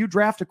point where you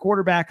draft a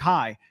quarterback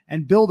high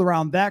and build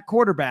around that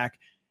quarterback,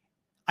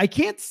 I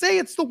can't say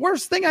it's the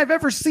worst thing I've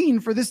ever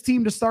seen for this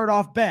team to start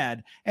off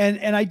bad.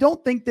 And I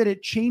don't think that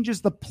it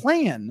changes the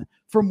plan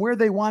from where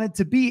they want it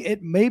to be.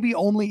 It maybe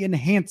only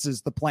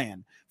enhances the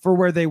plan for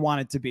where they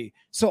want it to be.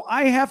 So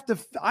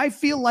I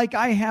feel like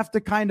I have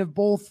to kind of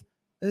both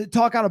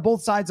talk out of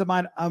both sides of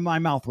my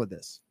mouth with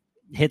this.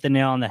 Hit the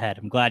nail on the head.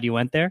 I'm glad you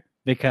went there,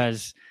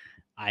 because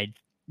I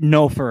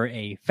know for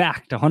a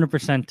fact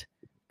 100%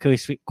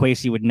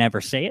 Kwesi would never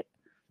say it.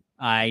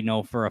 I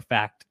know for a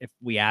fact if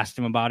we asked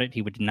him about it,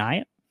 he would deny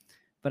it.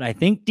 But I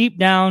think deep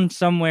down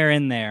somewhere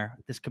in there,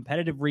 this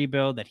competitive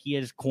rebuild that he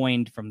has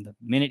coined from the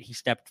minute he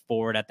stepped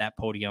forward at that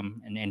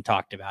podium and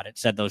talked about it,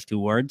 said those 2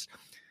 words,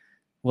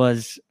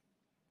 was,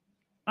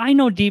 I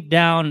know deep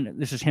down,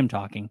 this is him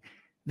talking,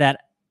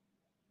 that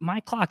my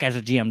clock as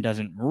a GM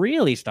doesn't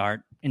really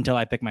start until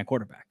I pick my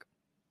quarterback.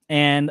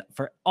 And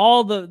for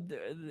all the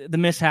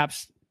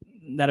mishaps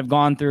that have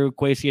gone through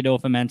Kwesi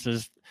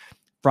Adolfo-Mensah's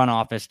front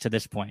office to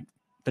this point,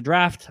 the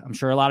draft, I'm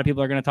sure a lot of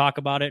people are going to talk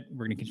about it.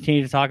 We're going to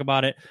continue to talk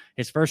about it.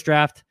 His first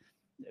draft,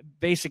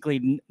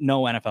 basically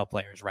no NFL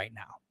players right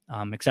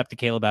now, except to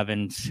Caleb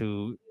Evans,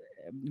 who,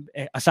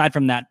 aside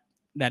from that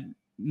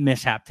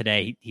mishap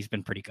today, he's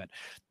been pretty good.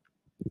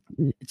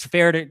 It's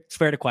fair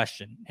to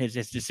question his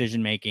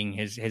decision making,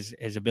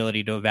 his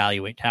ability to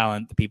evaluate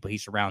talent, the people he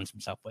surrounds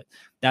himself with.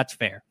 That's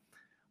fair.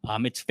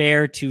 It's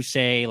fair to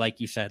say,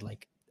 like you said,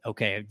 like,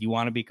 okay, if you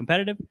want to be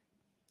competitive,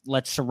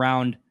 let's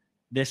surround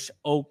this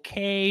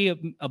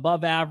okay,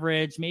 above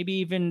average, maybe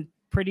even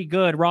pretty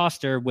good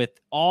roster with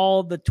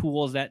all the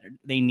tools that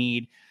they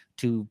need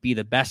to be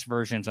the best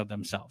versions of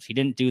themselves. He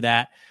didn't do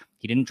that.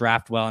 He didn't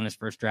draft well in his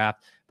first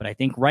draft. But I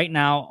think right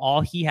now,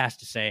 all he has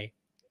to say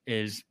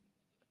is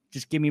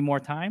just give me more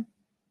time.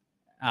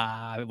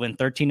 I went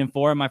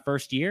 13-4 in my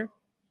first year,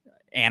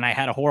 and I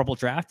had a horrible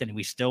draft, and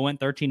we still went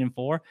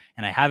 13-4,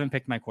 and I haven't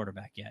picked my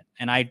quarterback yet.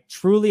 And I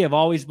truly have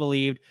always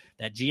believed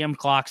that GM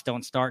clocks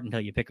don't start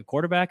until you pick a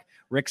quarterback.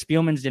 Rick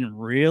Spielman's didn't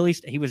really,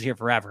 he was here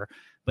forever,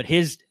 but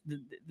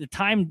the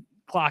time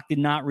clock did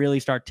not really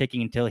start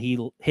ticking until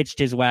he hitched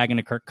his wagon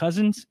to Kirk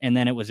Cousins. And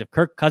then it was, if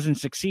Kirk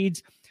Cousins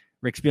succeeds,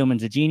 Rick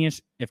Spielman's a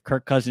genius. If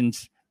Kirk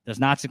Cousins does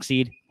not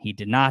succeed, he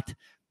did not,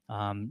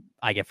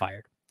 I get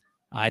fired.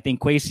 I think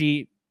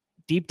Kwesi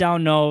deep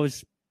down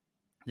knows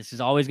this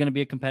is always going to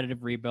be a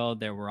competitive rebuild.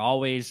 There were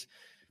always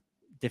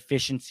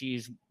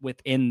deficiencies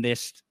within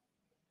this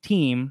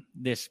team,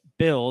 this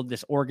build,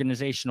 this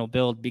organizational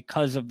build,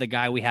 because of the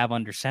guy we have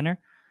under center.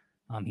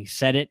 He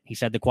said it. He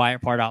said the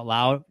quiet part out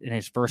loud in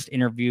his first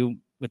interview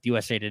with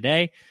USA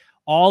Today.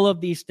 All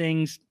of these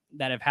things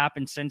that have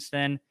happened since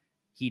then,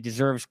 he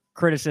deserves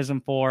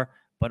criticism for,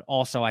 but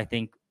also I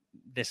think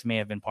this may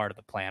have been part of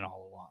the plan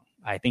all along.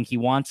 I think he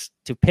wants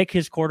to pick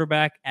his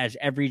quarterback as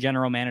every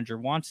general manager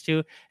wants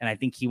to, and I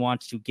think he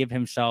wants to give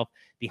himself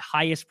the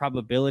highest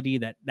probability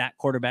that that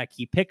quarterback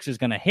he picks is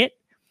going to hit,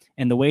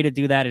 and the way to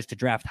do that is to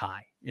draft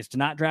high, is to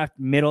not draft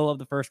middle of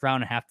the first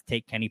round and have to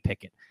take Kenny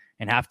Pickett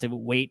and have to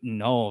wait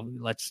and,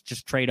 let's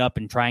just trade up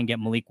and try and get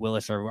Malik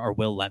Willis or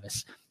Will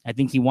Levis. I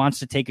think he wants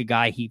to take a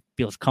guy he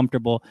feels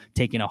comfortable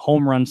taking a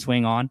home run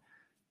swing on,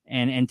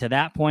 and to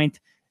that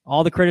point,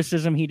 all the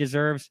criticism he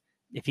deserves,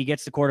 if he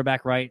gets the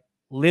quarterback right,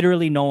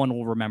 literally no one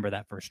will remember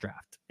that first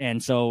draft.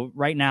 And so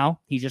right now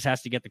he just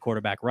has to get the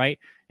quarterback right.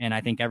 And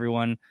I think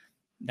everyone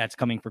that's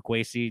coming for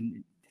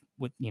Kwesi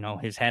with,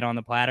 his head on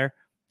the platter,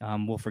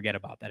 will forget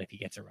about that if he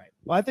gets it right.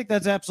 Well, I think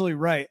that's absolutely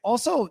right.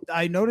 Also,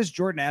 I noticed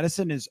Jordan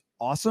Addison is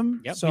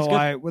awesome. Yep, so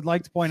I would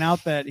like to point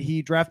out that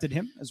he drafted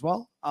him as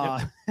well.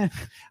 Yep.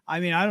 I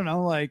mean, I don't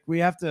know, like we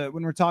have to,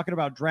 when we're talking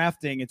about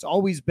drafting, it's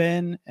always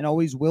been and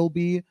always will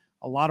be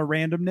a lot of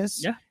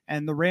randomness. Yeah.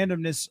 And the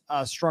randomness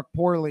struck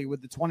poorly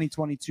with the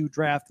 2022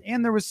 draft,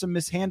 and there was some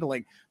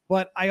mishandling.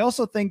 But I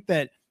also think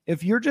that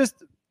if you're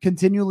just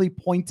continually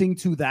pointing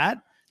to that,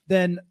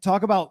 then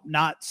talk about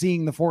not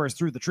seeing the forest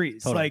through the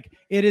trees. Totally. Like,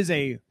 it is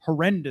a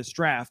horrendous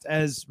draft,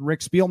 as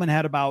Rick Spielman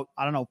had about,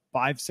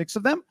 5-6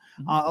 of them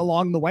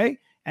along the way.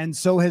 And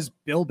so has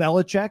Bill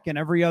Belichick and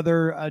every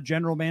other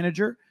general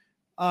manager.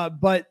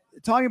 But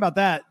talking about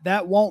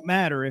that won't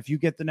matter if you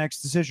get the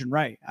next decision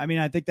right. I mean,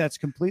 I think that's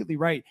completely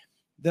right.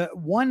 The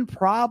one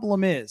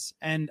problem is,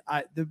 and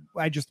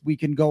we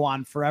can go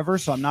on forever,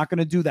 so I'm not going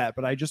to do that,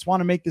 but I just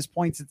want to make this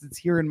point since it's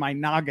here in my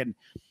noggin.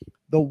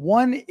 The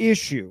one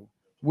issue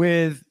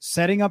with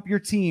setting up your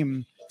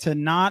team to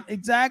not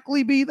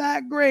exactly be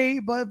that great,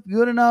 but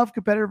good enough,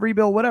 competitive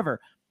rebuild,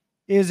 whatever,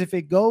 is if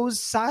it goes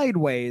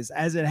sideways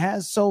as it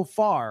has so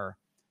far,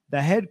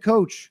 the head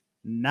coach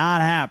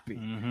not happy.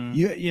 Mm-hmm.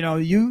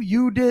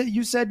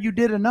 You said you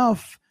did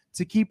enough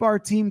to keep our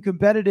team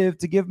competitive,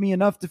 to give me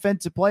enough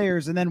defensive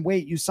players, and then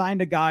wait, you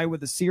signed a guy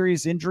with a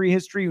serious injury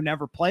history who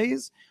never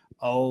plays.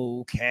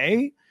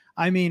 Okay.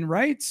 I mean,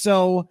 right.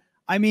 So,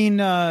 I mean,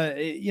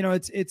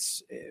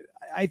 it's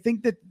I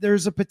think that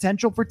there's a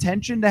potential for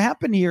tension to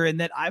happen here, and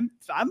that I'm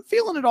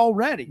feeling it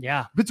already.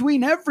 Yeah.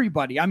 Between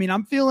everybody. I mean,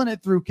 I'm feeling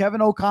it through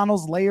Kevin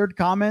O'Connell's layered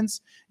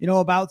comments,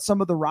 about some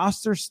of the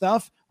roster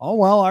stuff. Oh,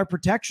 well, our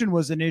protection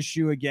was an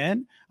issue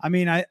again. I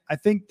mean, I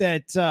think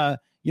that,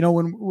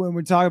 when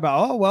we talk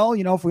about,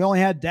 if we only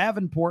had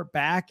Davenport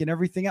back and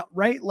everything else,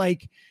 right?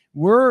 Like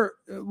we're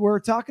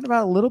talking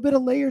about a little bit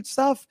of layered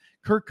stuff.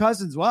 Kirk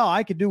Cousins, well,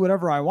 I could do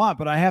whatever I want,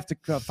 but I have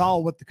to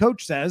follow what the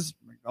coach says.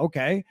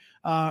 Okay.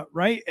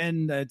 Right.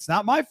 And it's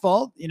not my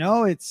fault.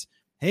 It's,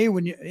 hey,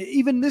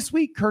 even this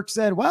week, Kirk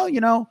said, well,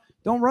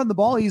 don't run the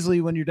ball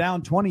easily when you're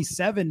down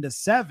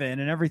 27-7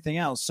 and everything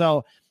else.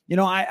 So,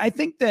 I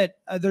think that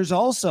there's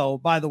also,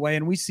 by the way,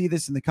 and we see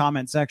this in the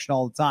comment section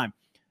all the time,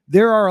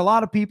 there are a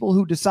lot of people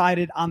who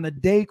decided on the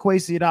day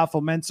Kwesi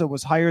Adolfo-Mensah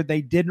was hired,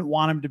 they didn't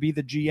want him to be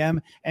the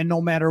GM. And no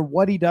matter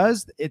what he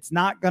does, it's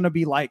not going to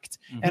be liked.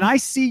 Mm-hmm. And I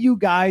see you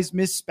guys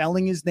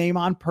misspelling his name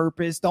on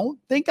purpose. Don't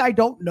think I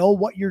don't know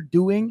what you're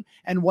doing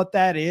and what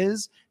that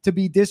is to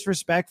be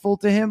disrespectful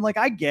to him. Like,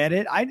 I get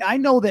it. I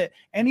know that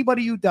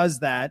anybody who does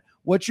that,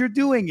 what you're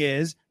doing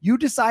is you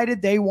decided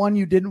day one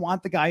you didn't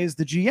want the guy as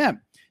the GM.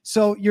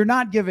 So you're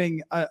not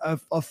giving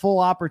a full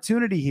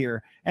opportunity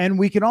here. And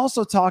we can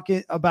also talk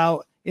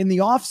about in the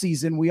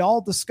offseason, we all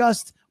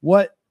discussed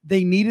what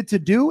they needed to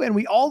do, and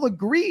we all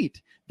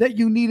agreed that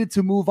you needed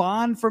to move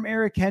on from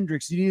Eric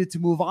Hendricks. You needed to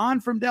move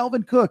on from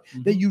Dalvin Cook,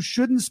 that you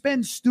shouldn't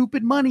spend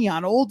stupid money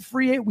on old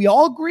free agent. We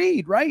all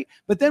agreed, right?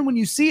 But then when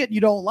you see it,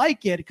 you don't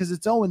like it because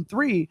it's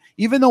 0-3,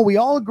 even though we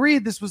all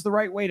agreed this was the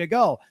right way to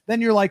go.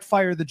 Then you're like,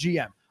 fire the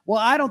GM. Well,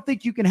 I don't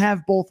think you can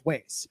have both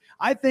ways.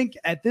 I think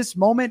at this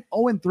moment,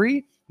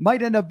 0-3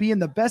 might end up being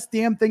the best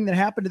damn thing that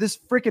happened to this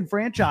freaking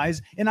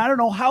franchise. And I don't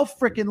know how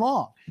freaking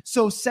long.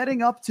 So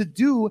setting up to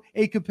do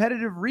a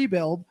competitive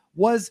rebuild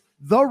was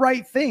the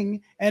right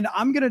thing. And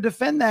I'm going to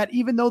defend that,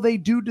 even though they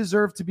do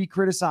deserve to be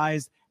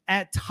criticized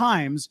at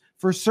times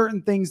for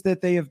certain things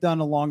that they have done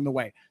along the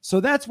way. So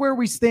that's where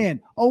we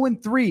stand.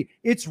 0-3.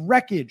 It's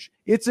wreckage.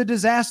 It's a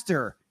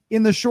disaster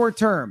in the short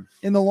term.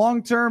 In the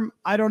long term,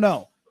 I don't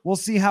know. We'll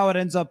see how it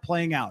ends up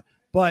playing out.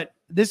 But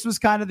this was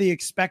kind of the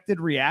expected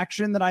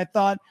reaction that I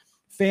thought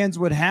fans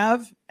would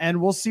have,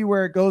 and we'll see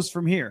where it goes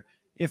from here.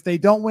 If they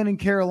don't win in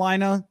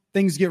Carolina,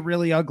 things get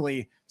really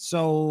ugly.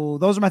 So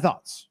those are my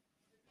thoughts.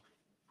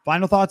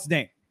 Final thoughts,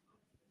 Dane?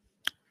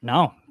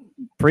 No,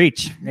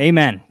 preach.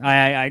 Amen.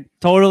 I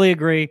totally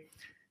agree.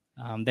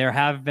 There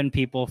have been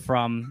people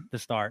from the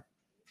start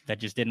that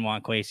just didn't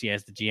want Kwesi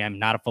as the GM,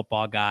 not a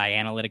football guy,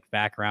 analytics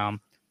background.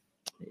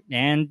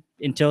 And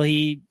until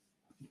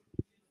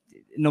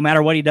no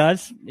matter what he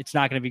does, it's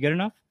not going to be good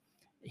enough.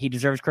 He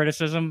deserves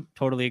criticism.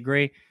 Totally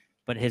agree.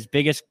 But his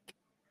biggest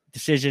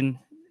decision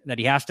that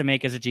he has to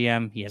make as a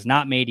GM, he has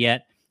not made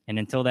yet. And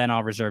until then,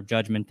 I'll reserve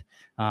judgment.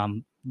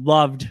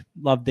 Loved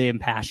the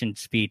impassioned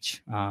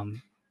speech.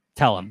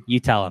 Tell him.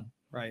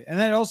 Right. And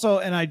then also,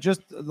 and I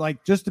just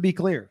to be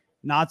clear,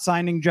 not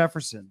signing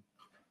Jefferson,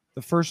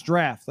 the first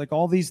draft, like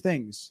all these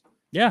things.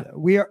 Yeah.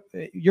 We're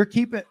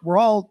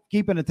all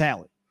keeping a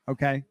tally.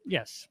 Okay.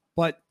 Yes.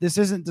 But this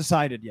isn't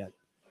decided yet.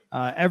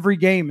 Every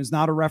game is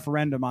not a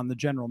referendum on the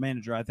general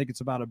manager. I think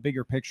it's about a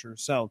bigger picture.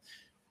 So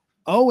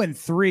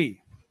 0-3.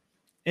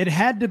 It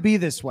had to be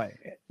this way.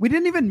 We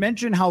didn't even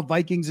mention how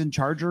Vikings and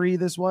Chargery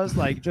this was.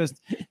 Like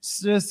just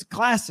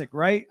classic,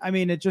 right? I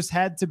mean, it just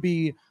had to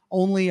be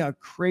only a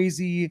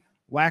crazy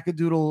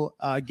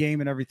wackadoodle game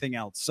and everything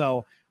else.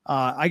 So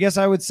I guess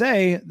I would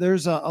say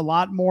there's a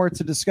lot more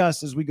to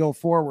discuss as we go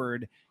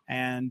forward.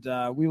 And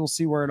we will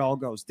see where it all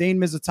goes. Dane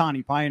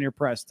Mizutani, Pioneer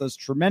Press, does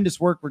tremendous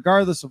work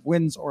regardless of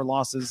wins or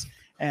losses.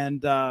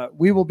 And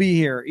we will be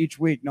here each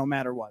week no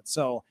matter what.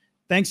 So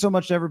thanks so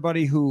much to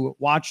everybody who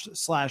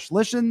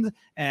watched/listened.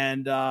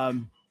 And I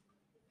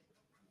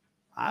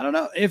don't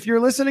know. If you're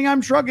listening,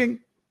 I'm shrugging.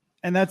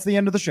 And that's the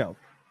end of the show.